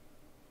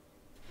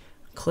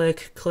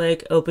 Click,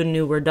 click, open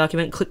new Word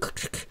document, click,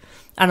 click, click.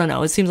 I don't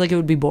know. It seems like it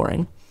would be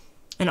boring.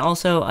 And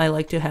also, I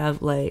like to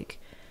have, like,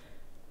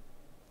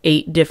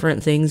 8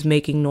 different things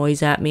making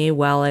noise at me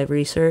while I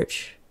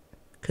research,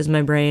 because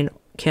my brain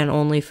can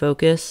only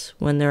focus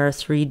when there are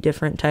 3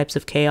 different types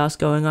of chaos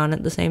going on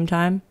at the same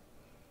time.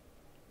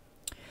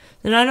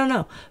 And I don't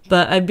know,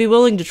 but I'd be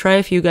willing to try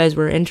if you guys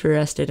were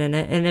interested in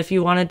it, and if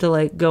you wanted to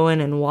like go in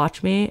and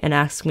watch me and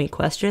ask me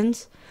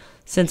questions.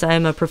 Since I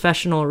am a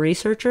professional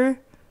researcher,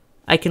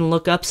 I can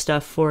look up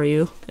stuff for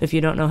you if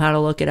you don't know how to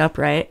look it up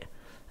right.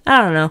 I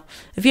don't know.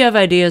 If you have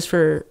ideas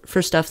for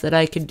stuff that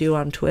I could do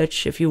on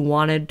Twitch, if you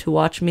wanted to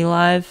watch me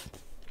live,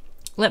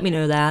 let me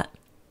know that.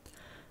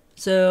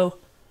 So,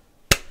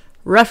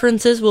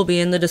 references will be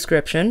in the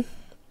description,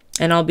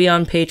 and I'll be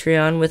on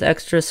Patreon with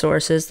extra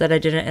sources that I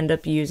didn't end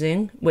up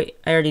using. Wait,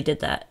 I already did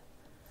that.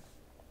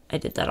 I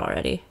did that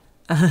already.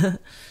 I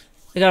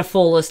got a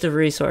full list of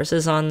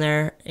resources on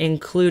there,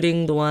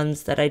 including the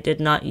ones that I did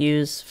not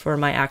use for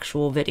my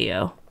actual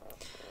video.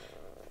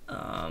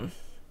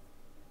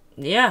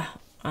 Yeah.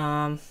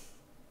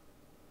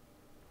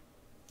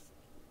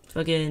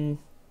 Fucking,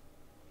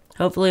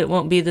 hopefully it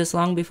won't be this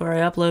long before I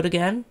upload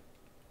again.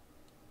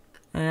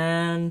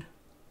 And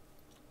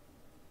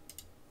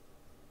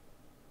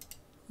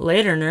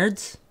later,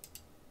 nerds.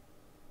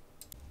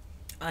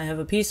 I have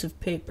a piece of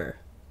paper.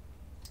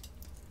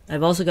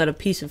 I've also got a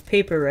piece of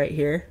paper right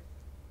here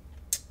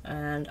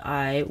And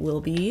I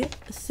will be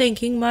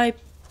thanking my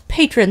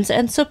patrons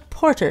and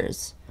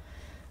supporters.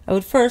 I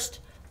would first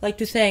like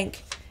to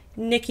thank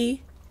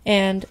Nikki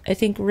and I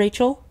think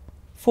Rachel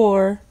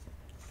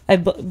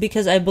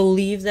because I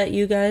believe that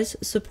you guys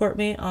support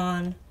me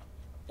on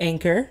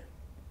Anchor.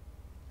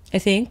 I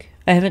think.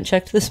 I haven't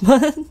checked this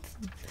month,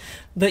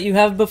 but you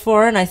have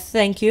before, and I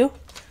thank you.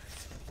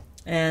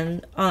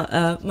 And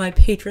my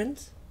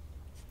patrons,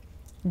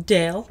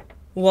 Dale,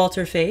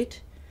 Walter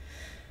Fate,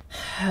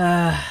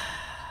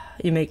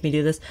 you make me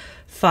do this,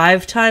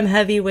 5-time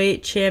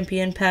heavyweight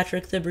champion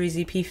Patrick the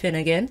Breezy P.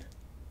 Finnegan,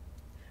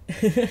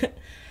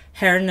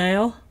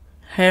 Nile.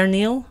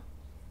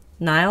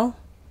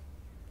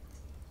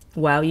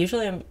 Wow,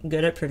 usually I'm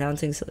good at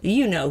pronouncing, so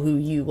you know who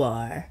you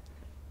are.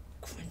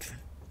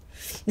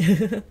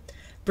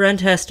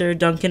 Brent Hester,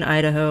 Duncan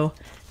Idaho,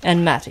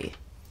 and Matty.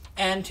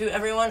 And to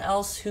everyone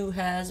else who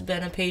has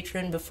been a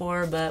patron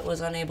before but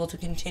was unable to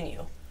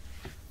continue,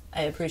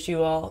 I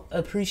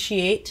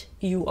appreciate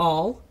you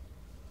all.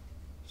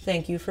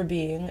 Thank you for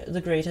being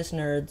the greatest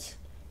nerds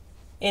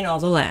in all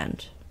the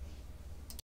land.